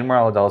 But yeah, I mean, we're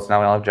all adults now.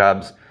 We all have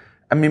jobs.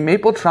 I mean,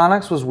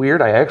 Mapletronics was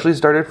weird. I actually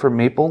started for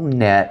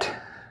MapleNet,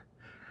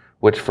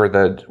 which for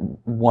the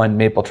one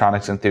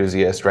Mapletronics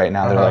enthusiast right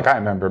now, they're like, I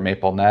remember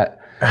MapleNet.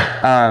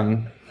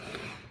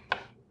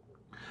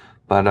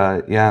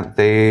 But yeah,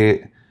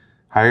 they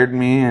hired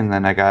me, and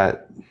then I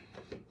got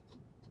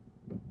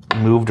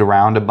moved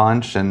around a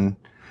bunch, and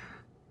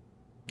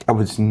I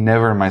was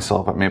never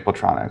myself at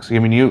Mapletronics. I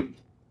mean,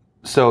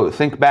 so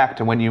think back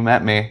to when you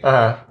met me.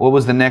 What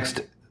was the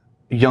next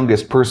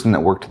youngest person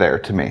that worked there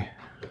to me?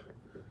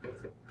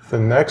 The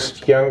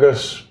next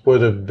youngest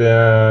would have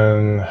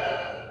been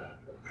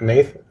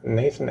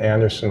Nathan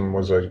Anderson.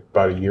 Was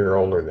about a year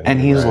older than and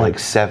you, he's right? like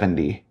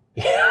 70.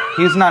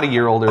 He's not a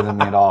year older than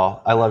me at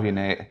all. I love you,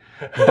 Nate,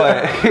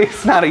 but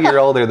he's not a year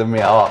older than me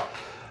at all.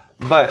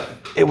 But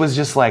it was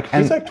just like,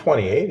 and he's like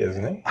 28,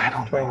 isn't he? I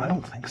don't know. I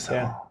don't think so.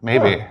 Yeah.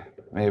 Maybe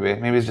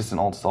he's just an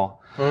old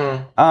soul.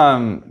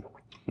 Shouldn't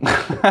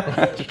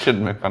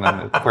make fun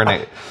of poor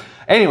Nate.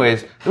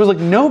 Anyways, there was like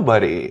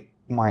nobody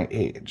my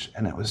age,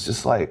 and it was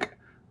just like,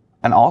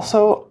 and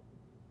also,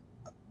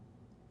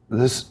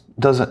 this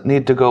doesn't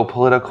need to go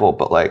political,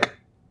 but like,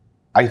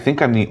 I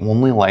think I'm the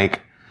only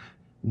like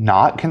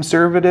not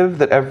conservative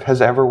that has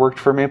ever worked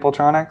for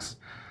Mapletronics,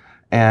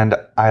 and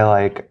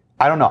I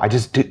don't know. I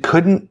just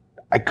couldn't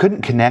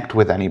connect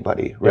with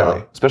anybody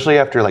really, especially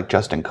after like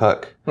Justin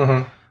Cook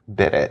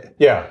bit it.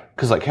 Yeah,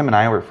 because like him and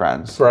I were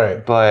friends,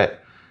 right?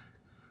 But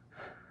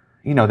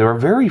there were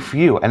very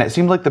few, and it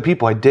seemed like the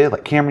people I did,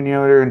 like Cameron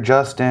Yoder and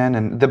Justin,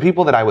 and the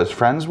people that I was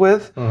friends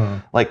with,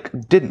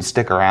 like didn't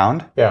stick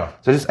around. Yeah.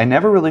 So I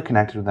never really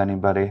connected with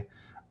anybody.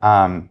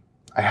 I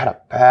had a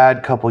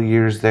bad couple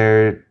years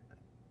there.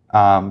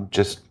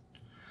 Just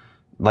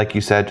like you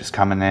said, just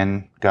coming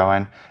in,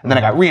 going. And then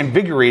I got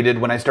reinvigorated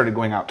when I started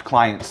going out to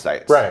client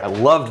sites. Right. I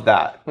loved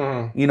that.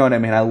 You know what I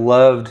mean? I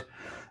loved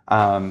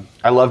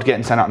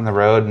getting sent out on the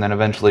road, and then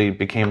eventually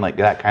became like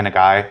that kind of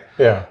guy.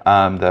 Yeah.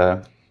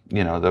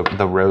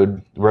 The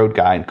road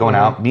guy, and going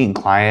out, meeting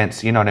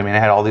clients, you know what I mean? I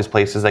had all these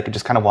places I could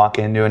just kind of walk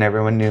into and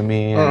everyone knew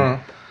me, and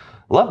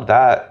loved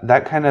that.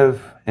 That kind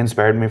of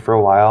inspired me for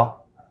a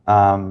while.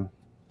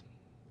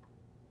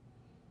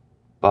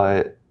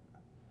 But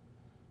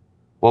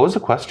what was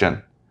the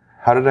question?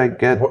 How did I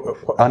get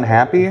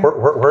unhappy?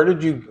 How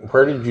did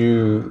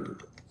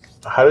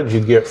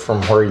you get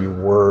from where you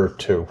were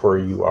to where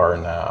you are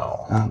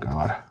now? Oh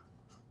God.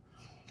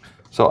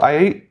 So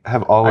I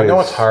have always... I know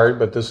it's hard,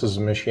 but this is a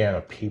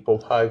Michiana People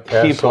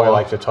podcast, so I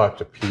like to talk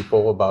to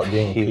people about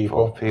being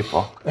people.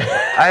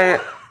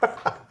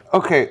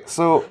 Okay,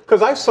 so...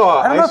 Because I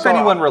don't know if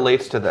anyone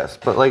relates to this,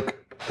 but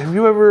like, have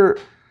you ever...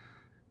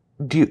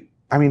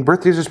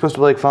 birthdays are supposed to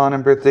be like fun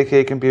and birthday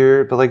cake and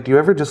beer, but like, do you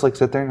ever just like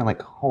sit there and you're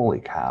like, holy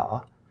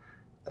cow,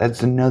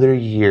 that's another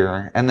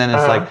year? And then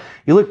it's like,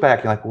 you look back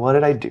and you're like, what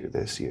did I do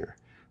this year?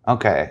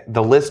 Okay,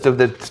 the list of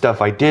the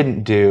stuff I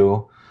didn't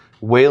do,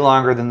 way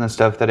longer than the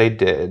stuff that I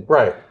did.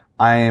 Right.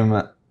 I'm,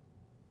 a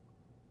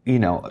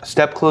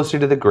step closer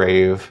to the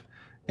grave,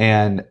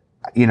 and,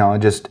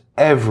 just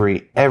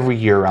every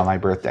year around my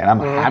birthday.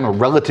 And I'm a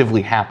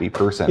relatively happy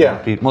person.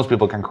 Yeah. Most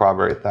people can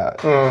corroborate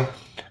that.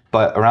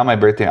 But around my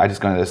birthday, I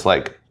just go into this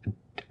like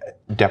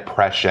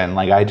depression.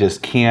 Like I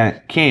just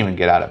can't even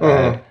get out of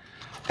bed.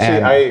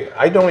 And see,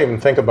 I don't even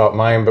think about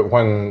mine, but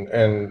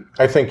and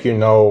I think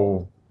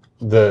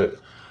that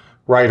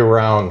right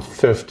around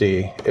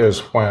 50 is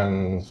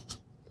when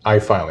I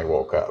finally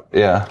woke up.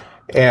 Yeah.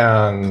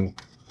 And,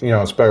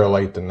 it's better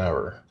late than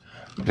never.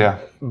 Yeah.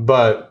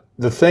 But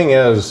the thing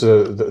is,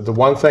 the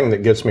one thing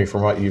that gets me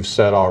from what you've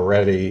said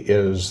already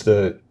is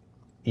that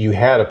you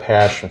had a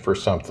passion for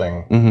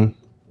something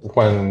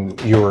when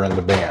you were in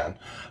the band.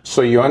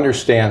 So you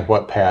understand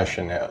what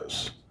passion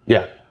is.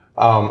 Yeah.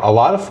 A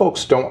lot of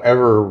folks don't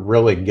ever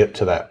really get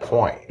to that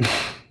point.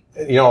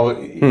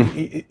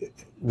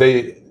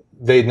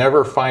 They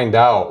never find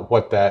out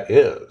what that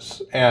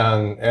is.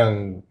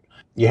 And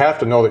you have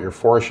to know that you're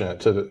fortunate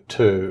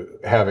to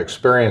have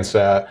experienced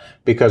that,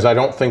 because I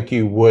don't think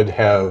you would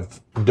have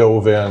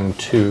dove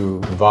into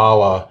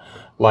Vala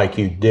like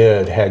you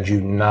did had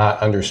you not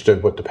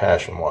understood what the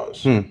passion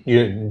was.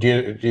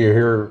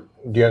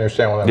 Do you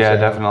understand what I'm saying? Yeah,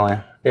 definitely.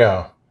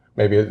 Yeah.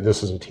 Maybe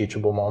this is a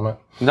teachable moment.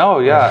 No,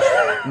 yeah.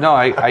 No,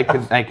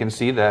 I can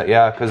see that.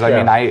 Yeah, because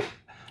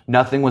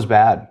nothing was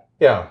bad.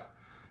 Yeah.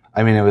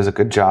 It was a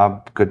good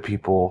job, good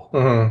people,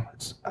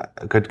 it's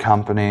a good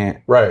company.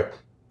 Right.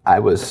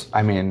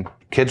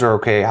 Kids are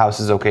okay, house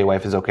is okay,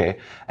 wife is okay.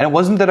 And it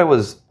wasn't that I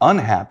was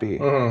unhappy.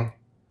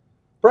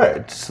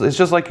 Right. It's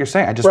just like you're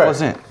saying, I just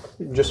wasn't.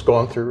 Just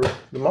going through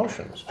the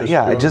motions. I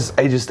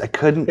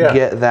couldn't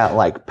get that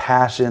like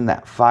passion,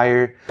 that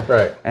fire.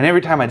 Right. And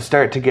every time I'd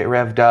start to get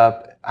revved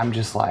up, I'm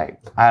just like,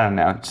 I don't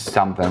know,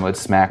 something would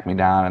smack me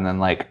down. And then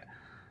like,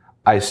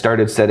 I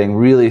started setting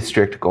really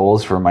strict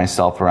goals for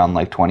myself around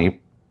like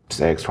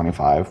 26,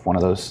 25, one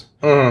of those.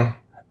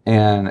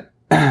 And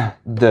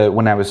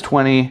when I was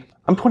 20,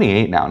 I'm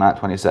 28 now, not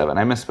 27.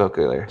 I misspoke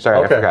earlier.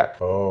 Sorry, I forgot.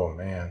 Oh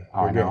man,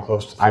 you're getting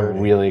close to 30. I'm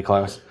really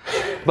close.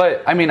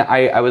 But I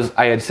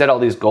had set all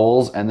these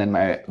goals, and then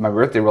my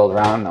birthday rolled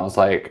around, and I was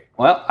like,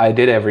 well, I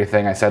did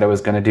everything I said I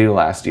was going to do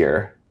last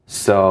year.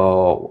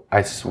 So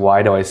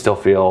why do I still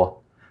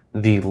feel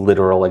the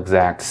literal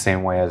exact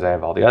same way as I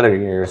have all the other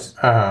years?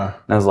 And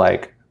I was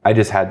like, I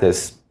just had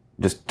this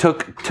just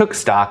took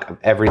stock of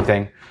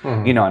everything,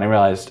 and I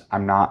realized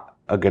I'm not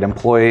a good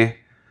employee.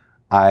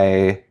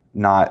 I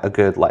not a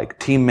good like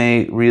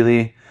teammate,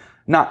 really.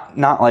 Not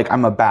like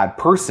I'm a bad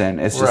person.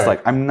 It's just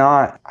like I'm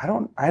not. I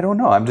don't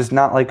know. I'm just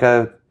not like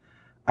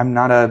I'm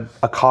not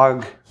a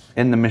cog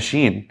in the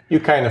machine. You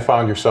kind of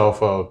found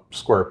yourself a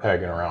square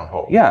peg in a round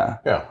hole. Yeah.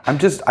 I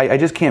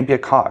just can't be a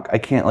cog. I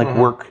can't like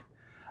work.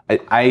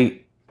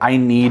 I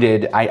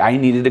needed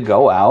to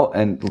go out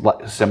and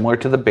similar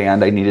to the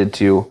band. I needed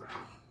to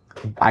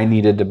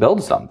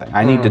build something.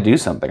 I need to do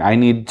something. I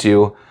need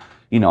to,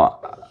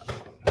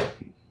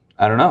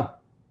 I don't know.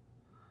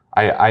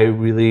 I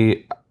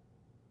really,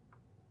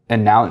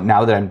 and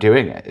now that I'm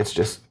doing it, it's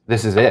just,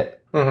 this is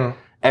it.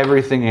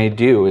 Everything I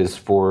do is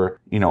for,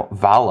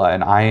 Vala,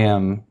 and I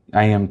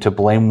am to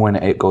blame when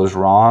it goes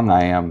wrong.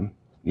 I am,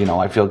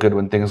 I feel good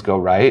when things go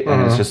right,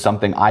 and it's just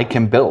something I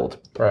can build.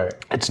 Right.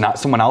 It's not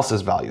someone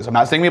else's values. I'm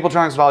not saying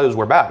Mapletronic's values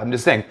were bad. I'm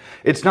just saying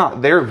it's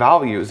not their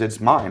values, it's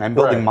mine. I'm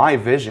building my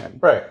vision.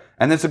 Right.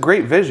 And it's a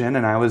great vision,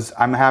 and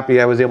I'm happy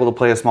I was able to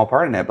play a small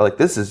part in it, but like,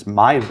 this is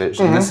my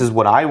vision. This is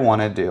what I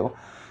want to do.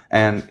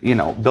 And,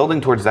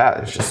 building towards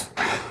that is just,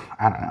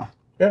 I don't know.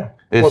 Yeah.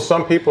 Well,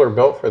 some people are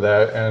built for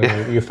that,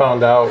 and you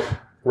found out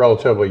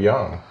relatively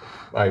young.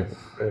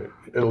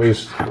 At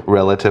least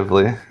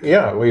relatively.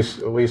 Yeah, at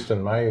least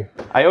in my.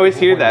 I always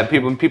hear that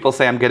when people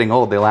say I'm getting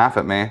old, they laugh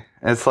at me.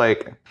 It's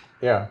like,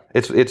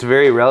 it's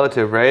very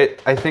relative, right?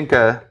 I think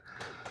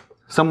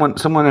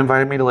someone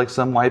invited me to like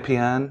some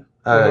YPN,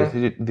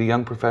 the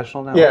Young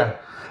Professional Network. Yeah.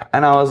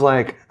 And I was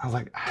like,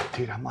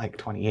 dude, I'm like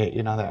 28,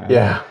 you know that? Right?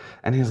 Yeah.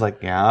 And he's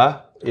like,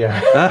 yeah.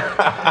 Yeah.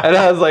 And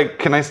I was like,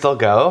 can I still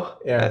go?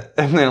 Yeah.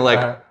 And they're like,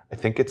 I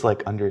think it's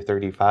like under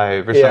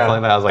 35 or something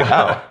like that. I was like,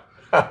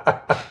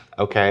 oh,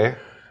 okay,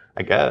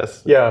 I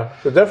guess. Yeah.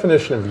 The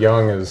definition of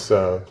young is.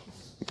 I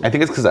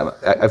think it's because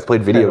I've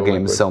played video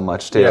games so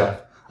much too. Yeah.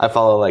 I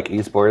follow like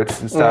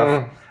esports and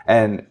stuff,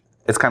 and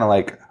it's kind of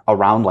like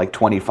around like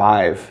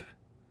 25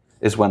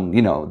 is when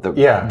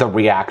the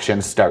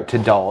reactions start to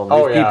dull.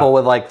 There's people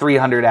with like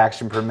 300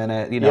 action per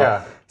minute.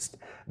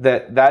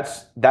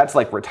 That's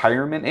like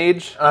retirement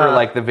age for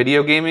like the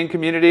video gaming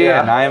community,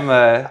 and I'm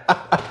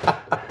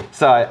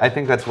so I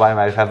think that's why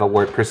I have a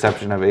warped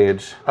perception of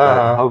age.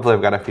 Hopefully,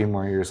 I've got a few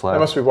more years left. That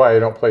must be why I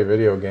don't play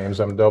video games.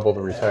 I'm double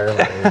the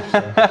retirement age.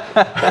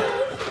 So.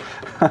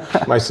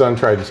 My son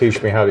tried to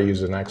teach me how to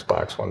use an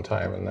Xbox one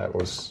time, and that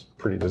was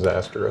pretty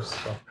disastrous.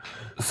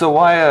 So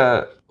why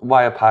a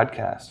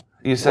podcast?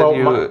 You said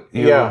you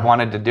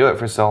wanted to do it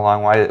for so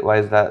long. Why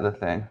is that the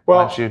thing? Well,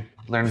 why don't you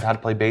learn how to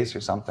play bass or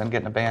something,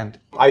 get in a band?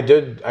 I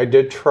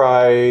did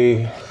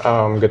try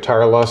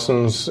guitar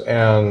lessons,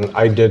 and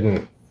I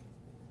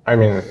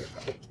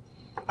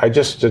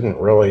just didn't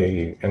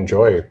really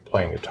enjoy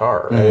playing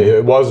guitar.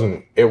 It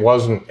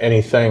wasn't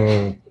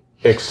anything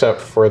except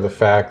for the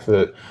fact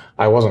that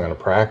I wasn't going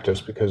to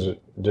practice because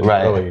it didn't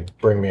really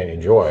bring me any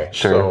joy.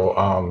 Sure.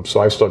 So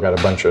I've still got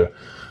a bunch of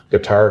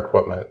guitar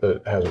equipment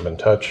that hasn't been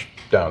touched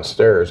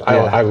downstairs.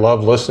 I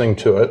love listening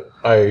to it.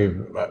 I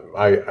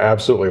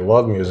absolutely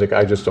love music.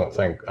 I just don't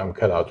think I'm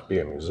cut out to be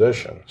a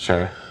musician.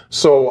 Sure.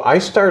 So I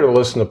started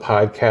listening to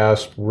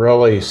podcasts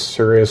really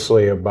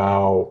seriously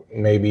about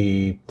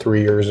maybe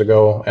 3 years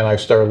ago, and I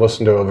started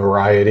listening to a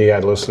variety.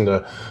 I'd listen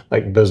to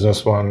like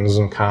business ones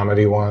and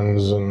comedy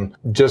ones and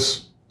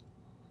just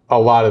a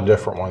lot of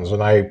different ones.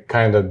 And I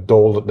kind of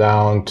doled it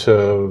down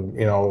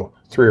to,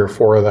 3 or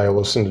 4 that I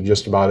listened to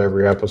just about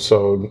every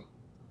episode.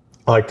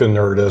 I like The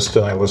Nerdist,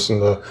 and I listen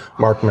to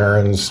Mark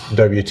Maron's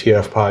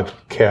WTF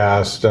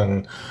podcast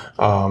and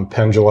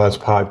Penn Jillette's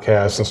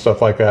podcast and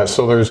stuff like that.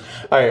 So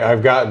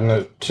I've gotten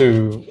it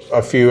to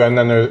a few, and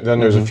then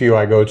there's a few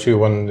I go to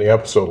when the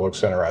episode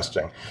looks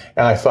interesting.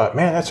 And I thought,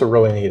 man, that's a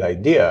really neat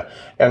idea.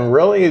 And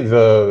really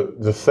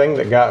the thing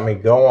that got me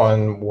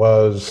going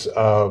was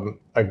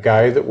a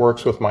guy that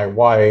works with my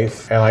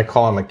wife, and I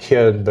call him a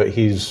kid, but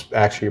he's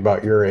actually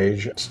about your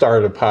age,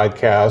 started a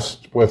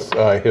podcast with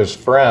his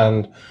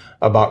friend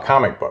about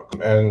comic book,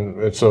 and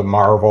it's a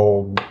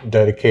Marvel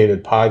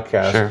dedicated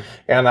podcast. Sure.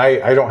 And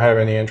I don't have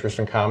any interest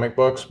in comic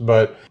books,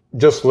 but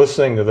just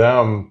listening to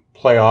them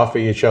play off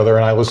of each other,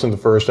 and I listened to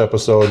the first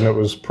episode, and it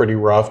was pretty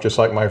rough, just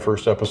like my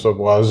first episode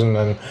was, and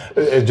then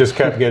it just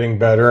kept getting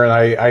better, and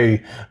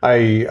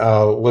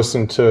I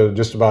listened to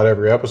just about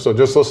every episode.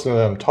 Just listening to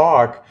them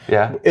talk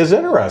is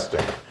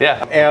interesting.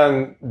 Yeah.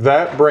 And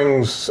that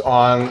brings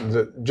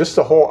on just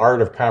the whole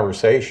art of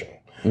conversation.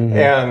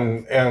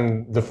 Mm-hmm.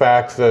 And the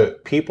fact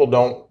that people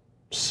don't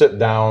sit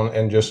down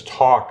and just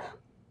talk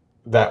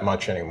that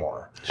much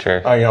anymore.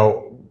 Sure.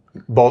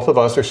 Both of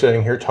us are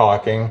sitting here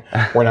talking.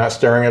 We're not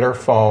staring at our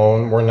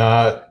phone. We're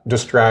not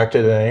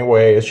distracted in any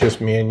way. It's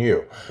just me and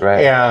you.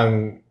 Right.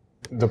 And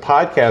the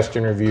podcast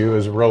interview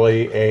is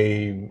really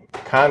a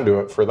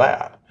conduit for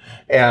that.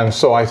 And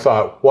so I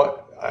thought,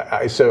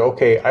 I said,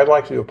 okay, I'd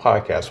like to do a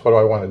podcast. What do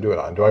I want to do it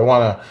on? Do I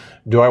want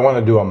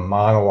to do a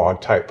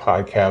monologue type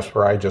podcast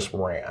where I just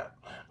rant?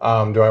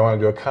 Do I want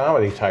to do a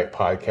comedy type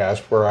podcast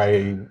where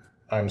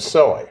I'm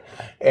silly.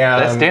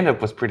 And that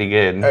stand-up was pretty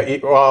good.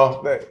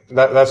 Well,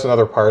 that's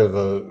another part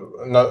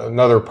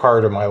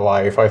of my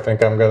life. I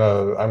think I'm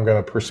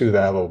gonna pursue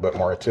that a little bit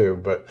more too.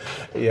 But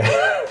yeah,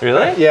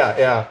 Really?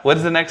 yeah.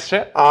 What's the next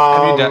step?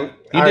 Have you done?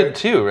 You did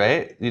two,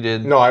 right? You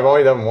did. No, I've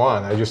only done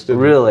one. I just did.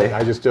 Really?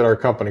 I just did our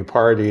company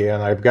party,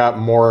 and I've got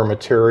more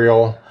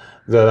material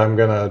that I'm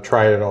gonna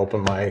try at an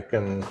open mic,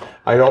 and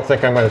I don't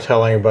think I'm gonna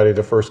tell anybody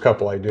the first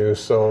couple I do.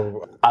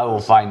 So I will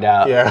find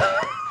out. yeah.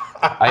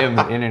 I am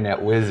an internet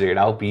wizard.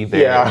 I'll be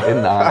there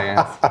in the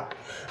audience.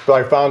 But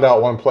I found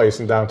out one place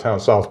in downtown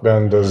South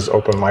Bend does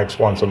open mics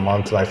once a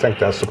month, and I think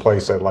that's the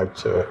place I'd like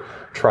to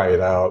try it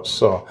out.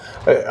 So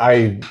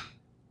I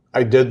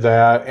did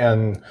that,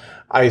 and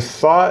I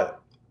thought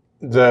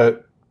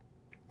that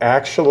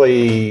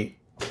actually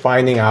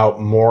finding out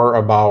more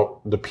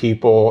about the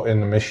people in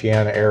the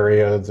Michiana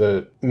area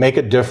that make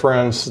a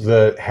difference,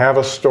 that have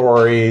a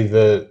story,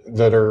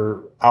 that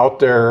are out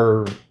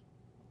there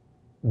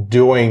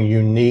doing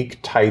unique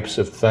types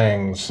of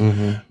things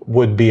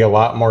would be a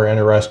lot more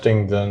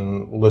interesting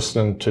than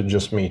listening to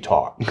just me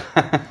talk.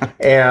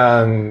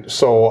 And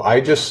so I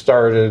just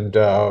started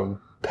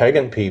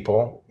pegging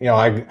people.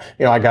 I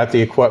got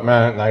the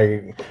equipment,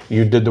 and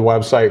you did the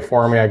website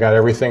for me. I got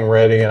everything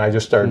ready, and I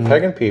just started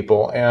pegging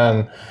people,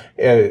 and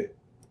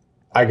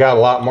I got a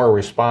lot more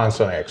response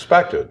than I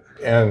expected.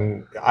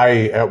 And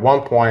at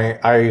one point,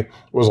 I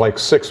was like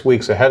 6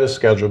 weeks ahead of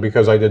schedule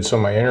because I did so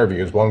many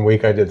interviews. 1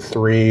 week I did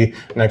 3,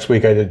 next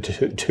week I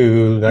did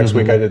 2, next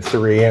week I did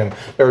 3, and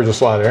there were just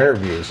a lot of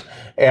interviews.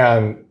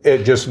 And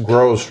it just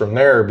grows from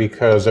there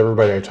because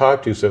everybody I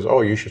talk to says,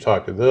 oh, you should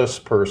talk to this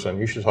person,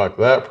 you should talk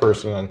to that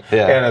person, and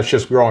it's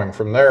just growing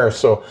from there.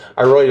 So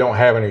I really don't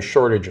have any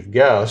shortage of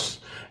guests.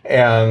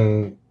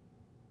 And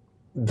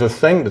the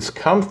thing that's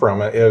come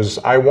from it is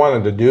I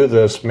wanted to do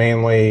this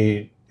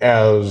mainly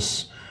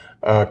as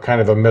kind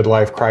of a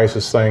midlife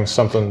crisis thing,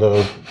 something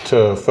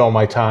to fill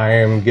my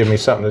time, give me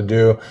something to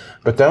do.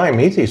 But then I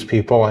meet these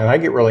people and I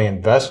get really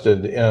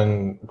invested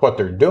in what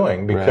they're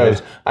doing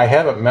because I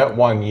haven't met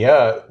one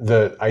yet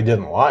that I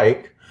didn't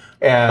like.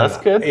 And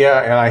that's good.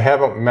 Yeah, and I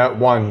haven't met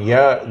one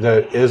yet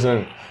that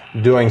isn't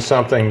doing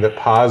something that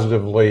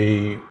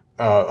positively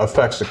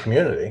affects the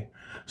community.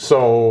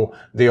 So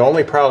the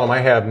only problem I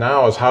have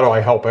now is how do I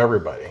help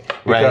everybody?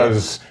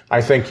 Because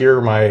I think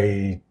you're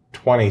my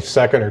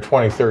 22nd or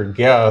 23rd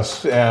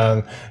guest,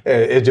 and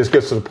it just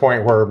gets to the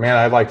point where, man,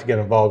 I'd like to get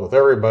involved with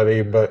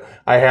everybody, but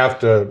I have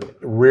to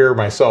rear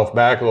myself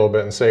back a little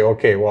bit and say,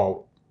 okay,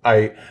 well,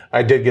 I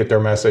did get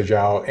their message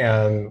out,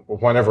 and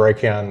whenever I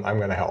can, I'm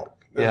going to help.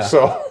 Yeah.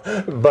 So,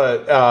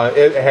 but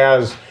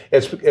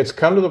it's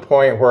come to the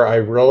point where I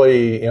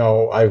really,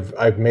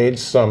 I've made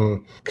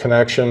some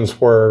connections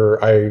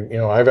where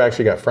I've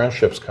actually got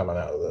friendships coming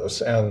out of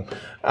this, and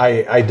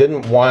I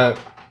didn't want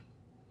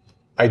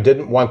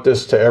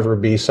this to ever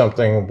be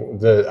something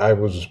that I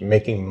was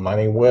making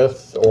money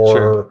with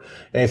or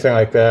anything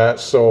like that.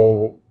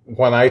 So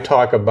when I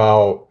talk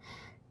about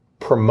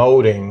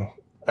promoting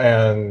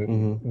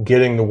and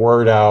getting the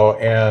word out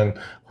and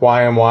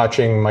why I'm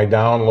watching my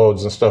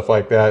downloads and stuff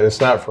like that,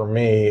 it's not for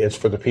me, it's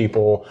for the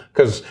people.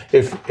 Because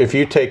if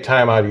you take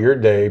time out of your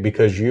day,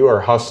 because you are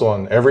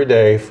hustling every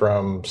day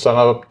from sun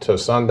up to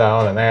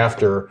sundown and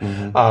after,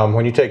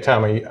 when you take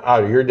time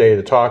out of your day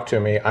to talk to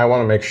me, I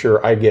want to make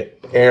sure I get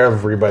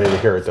everybody to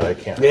hear it that I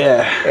can.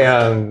 Yeah.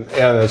 And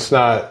it's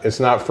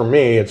not for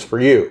me, it's for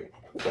you.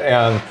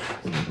 And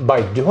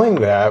by doing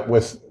that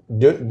with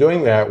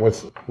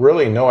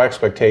really no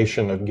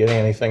expectation of getting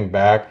anything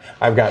back,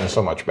 I've gotten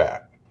so much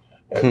back.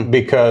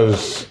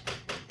 Because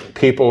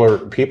people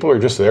are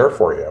just there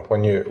for you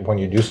when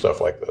you do stuff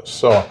like this.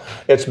 So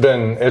it's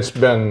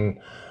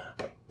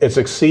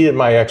exceeded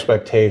my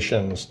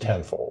expectations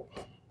tenfold.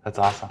 That's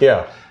awesome.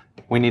 Yeah.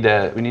 We need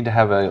to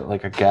have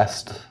a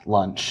guest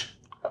lunch.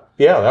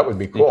 Yeah, that would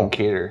be cool. You can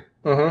cater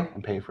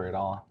and pay for it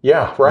all.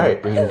 Yeah, right.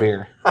 Bring a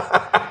beer.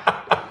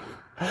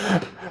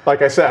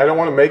 Like I said, I don't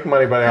want to make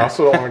money, but I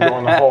also don't want to go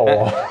in the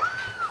hole.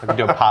 We can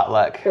do a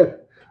potluck.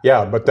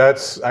 Yeah, but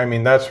that's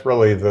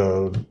really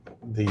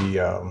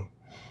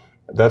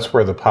that's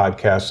where the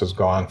podcast has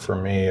gone for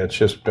me. It's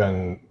just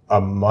been a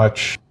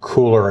much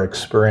cooler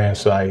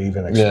experience than I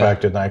even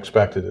expected, and I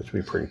expected it to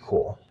be pretty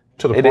cool.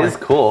 It is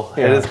cool.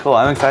 Yeah. It is cool.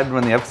 I'm excited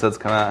when the episodes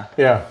come out.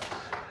 Yeah.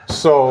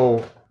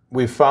 So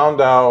we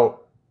found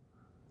out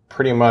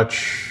pretty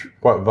much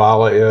what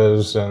Vala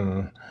is,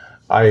 and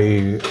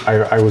I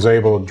was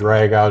able to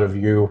drag out of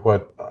you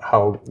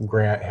how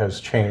Grant has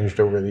changed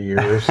over the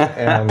years,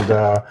 and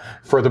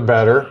for the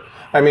better.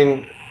 I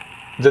mean,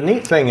 the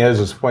neat thing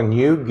is when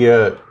you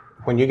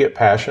get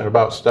passionate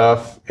about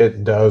stuff,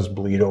 it does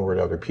bleed over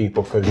to other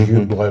people because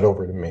you bled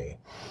over to me,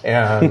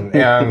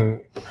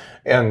 and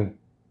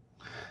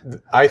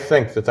I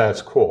think that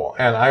that's cool,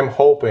 and I'm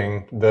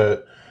hoping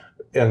that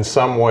in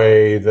some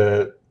way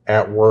that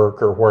at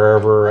work or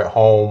wherever, at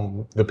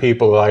home, the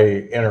people that I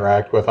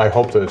interact with, I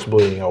hope that it's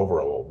bleeding over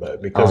a little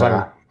bit because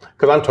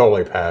I'm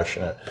totally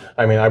passionate.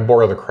 I mean, I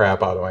bore the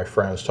crap out of my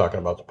friends talking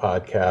about the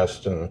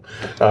podcast and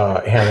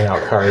handing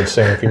out cards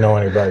saying if you know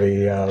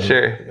anybody,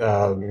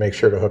 make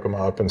sure to hook them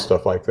up and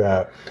stuff like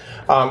that.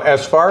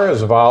 As far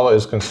as Vala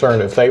is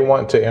concerned, if they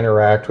want to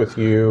interact with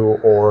you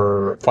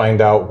or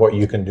find out what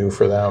you can do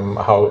for them,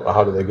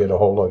 how do they get a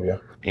hold of you?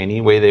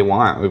 Any way they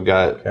want. We've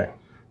got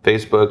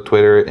Facebook,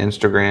 Twitter,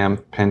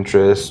 Instagram,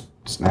 Pinterest,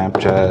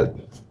 Snapchat,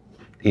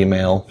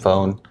 email,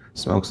 phone,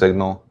 smoke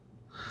signal.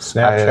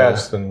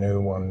 Snapchat's the new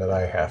one that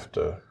I have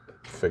to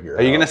figure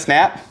out. Are you going to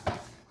snap?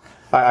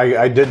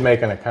 I did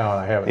make an account.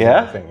 I haven't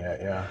done anything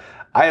yet, yeah.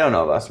 I don't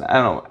know about Snap. I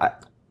don't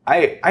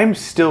know. I'm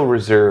still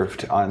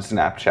reserved on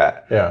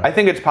Snapchat. Yeah. I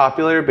think it's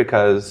popular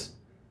because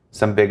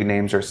some big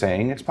names are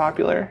saying it's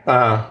popular.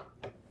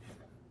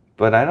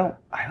 But I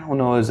don't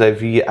know as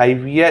I've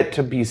yet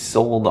to be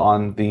sold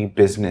on the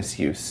business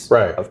use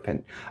of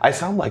Pin. I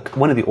sound like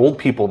one of the old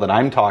people that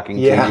I'm talking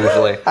to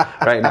usually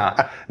right now.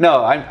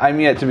 No, I'm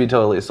yet to be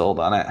totally sold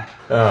on it.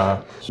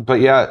 But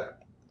yeah,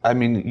 I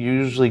mean, you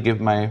usually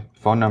give my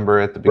phone number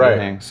at the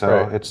beginning,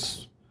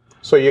 it's...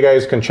 So you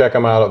guys can check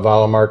them out at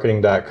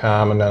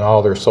valamarketing.com, and then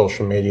all their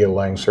social media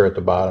links are at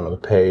the bottom of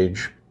the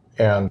page.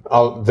 And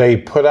they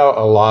put out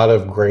a lot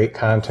of great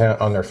content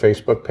on their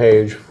Facebook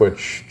page,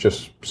 which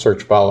just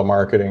search Vala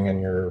Marketing in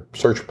your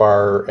search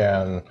bar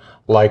and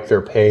like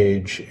their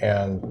page.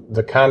 And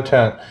the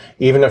content,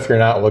 even if you're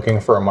not looking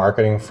for a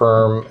marketing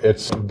firm,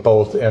 it's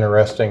both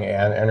interesting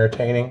and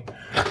entertaining.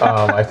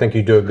 I think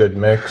you do a good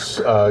mix.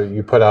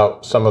 You put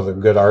out some of the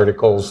good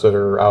articles that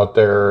are out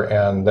there,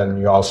 and then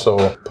you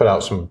also put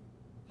out some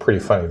pretty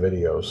funny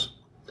videos.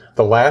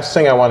 The last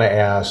thing I want to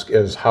ask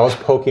is, how is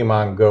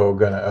Pokemon Go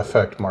going to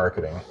affect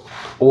marketing?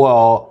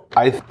 Well,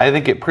 I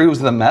think it proves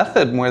the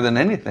method more than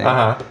anything.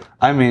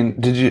 I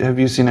mean, have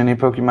you seen any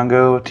Pokemon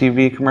Go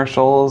TV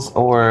commercials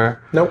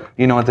or? Nope.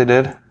 You know what they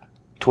did?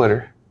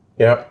 Twitter.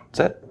 Yep.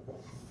 That's it.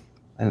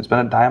 And it's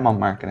been a dime on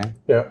marketing.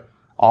 Yep.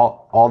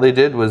 All they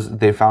did was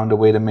they found a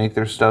way to make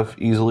their stuff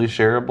easily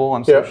shareable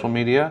on social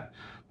media,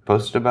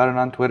 posted about it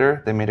on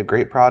Twitter. They made a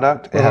great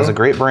product. It has a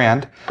great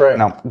brand. Right.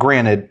 Now,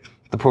 granted,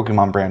 the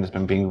Pokemon brand has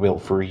been being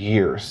built for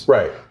years.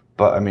 Right.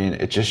 But, I mean,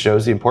 it just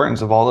shows the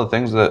importance of all the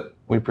things that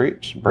we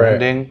preach.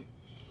 Branding,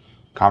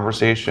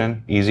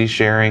 conversation, easy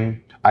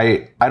sharing.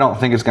 I don't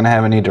think it's going to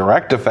have any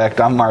direct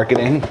effect on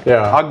marketing.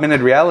 Yeah.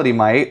 Augmented reality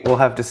might. We'll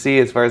have to see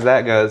as far as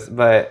that goes.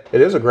 But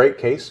it is a great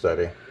case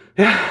study.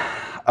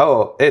 Yeah.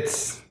 Oh, it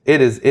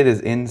is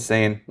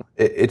insane.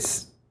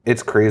 It's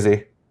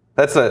crazy.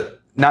 That's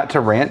not to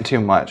rant too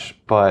much,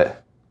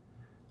 but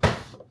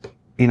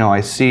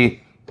I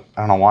see,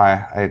 I don't know why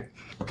I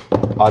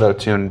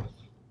auto-tune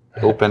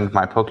opened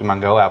my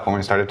Pokemon Go app when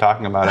we started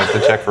talking about it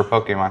to check for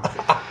Pokemon.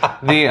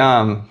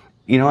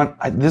 You know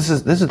what? This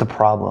is the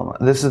problem.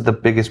 This is the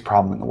biggest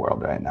problem in the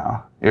world right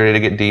now. You ready to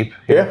get deep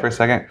here for a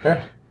second?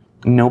 Yeah.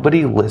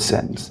 Nobody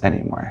listens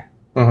anymore.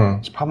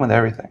 It's a problem with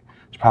everything.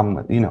 It's a problem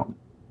with,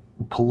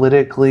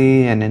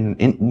 politically and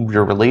in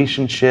your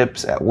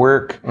relationships at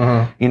work,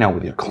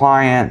 with your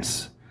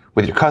clients,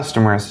 with your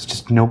customers. It's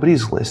just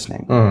nobody's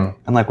listening.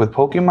 And like with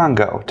Pokemon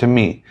Go, to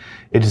me,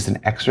 it is an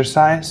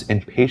exercise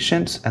in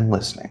patience and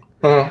listening.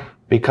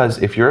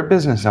 Because if you're a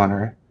business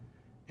owner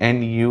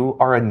and you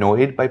are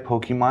annoyed by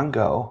Pokemon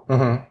Go,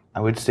 I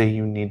would say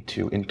you need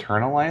to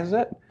internalize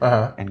it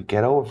and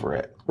get over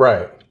it.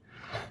 Right.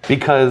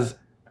 Because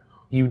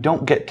you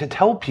don't get to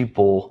tell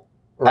people,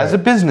 as a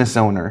business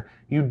owner,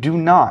 you do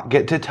not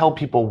get to tell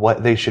people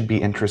what they should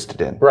be interested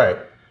in. Right.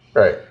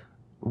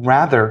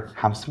 Rather,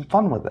 have some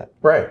fun with it.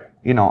 Right.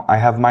 I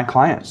have my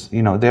clients, they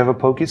have a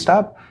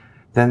Pokestop,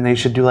 then they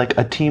should do like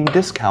a team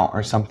discount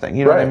or something.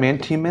 You know what I mean?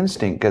 Team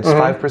Instinct gets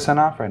 5%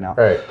 off right now.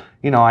 Right.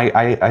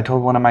 I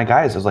told one of my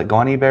guys, I was like, go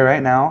on eBay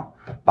right now,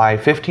 buy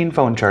 15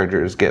 phone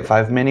chargers, get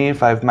 5 mini,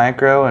 5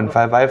 micro, and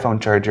 5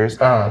 iPhone chargers.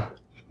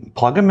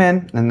 Plug them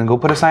in, and then go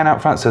put a sign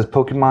out front that says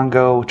Pokemon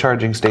Go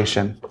charging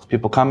station.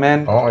 People come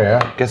in,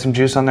 get some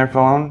juice on their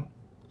phone,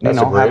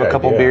 have a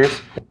couple beers.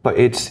 But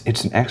it's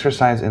an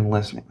exercise in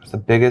listening. It's the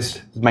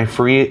biggest. My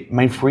free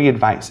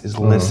advice is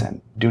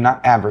listen. Do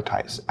not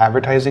advertise.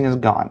 Advertising is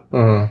gone.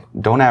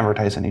 Don't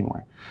advertise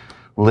anymore.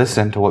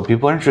 Listen to what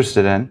people are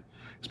interested in,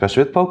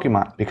 especially with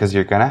Pokemon, because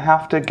you're gonna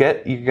have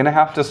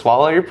to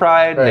swallow your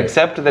pride and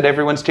accept that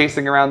everyone's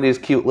chasing around these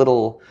cute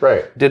little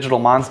digital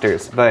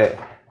monsters.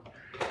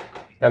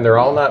 And they're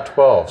all not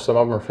 12. Some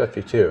of them are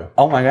 52.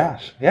 Oh my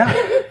gosh.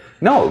 Yeah.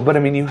 No, but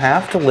I mean, you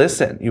have to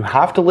listen. You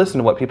have to listen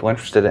to what people are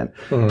interested in.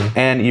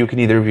 And you can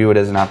either view it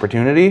as an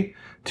opportunity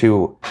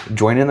to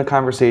join in the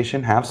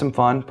conversation, have some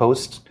fun,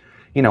 post,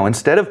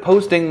 instead of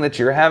posting that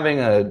you're having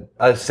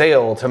a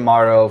sale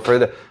tomorrow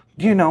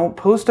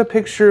post a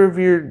picture of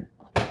your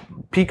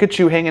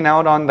Pikachu hanging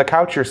out on the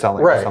couch you're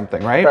selling or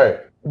something, right?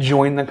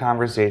 Join the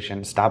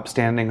conversation. Stop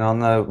standing on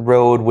the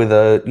road with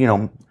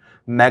a,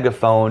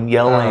 megaphone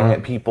yelling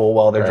at people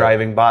while they're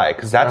driving by,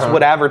 because that's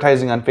what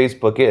advertising on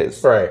Facebook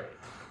is. Right.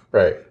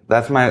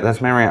 That's my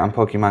rant on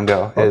Pokemon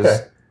Go.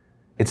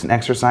 It's an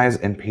exercise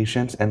in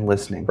patience and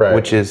listening, Right.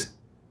 which is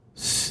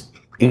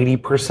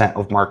 80%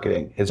 of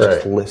marketing is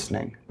just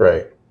listening.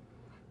 Right.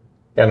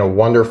 And a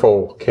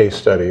wonderful case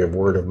study of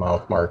word of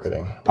mouth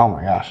marketing. Oh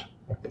my gosh.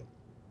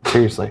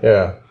 Seriously.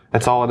 Yeah.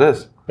 That's all it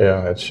is.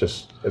 Yeah,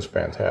 it's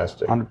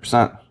fantastic.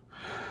 100%.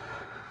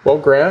 Well,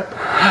 Grant,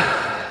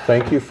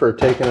 thank you for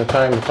taking the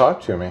time to talk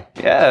to me.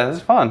 Yeah, this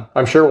is fun.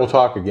 I'm sure we'll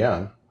talk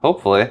again.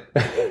 Hopefully.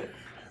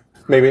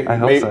 Maybe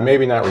so.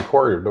 maybe not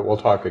recorded, but we'll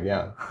talk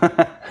again.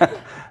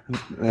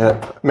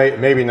 Yeah.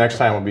 Maybe next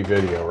time will be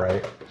video,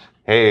 right?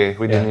 Hey,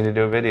 we do need to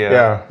do a video.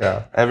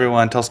 Yeah.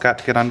 Everyone, tell Scott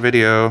to get on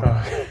video.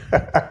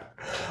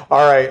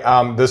 All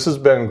right. This has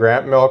been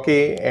Grant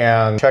Mielke,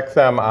 and check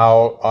them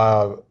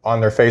out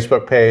on their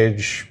Facebook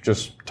page.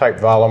 Just type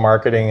Vala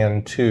Marketing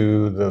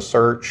into the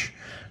search,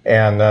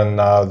 and then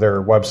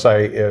their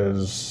website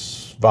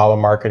is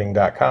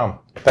valamarketing.com.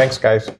 Thanks, guys.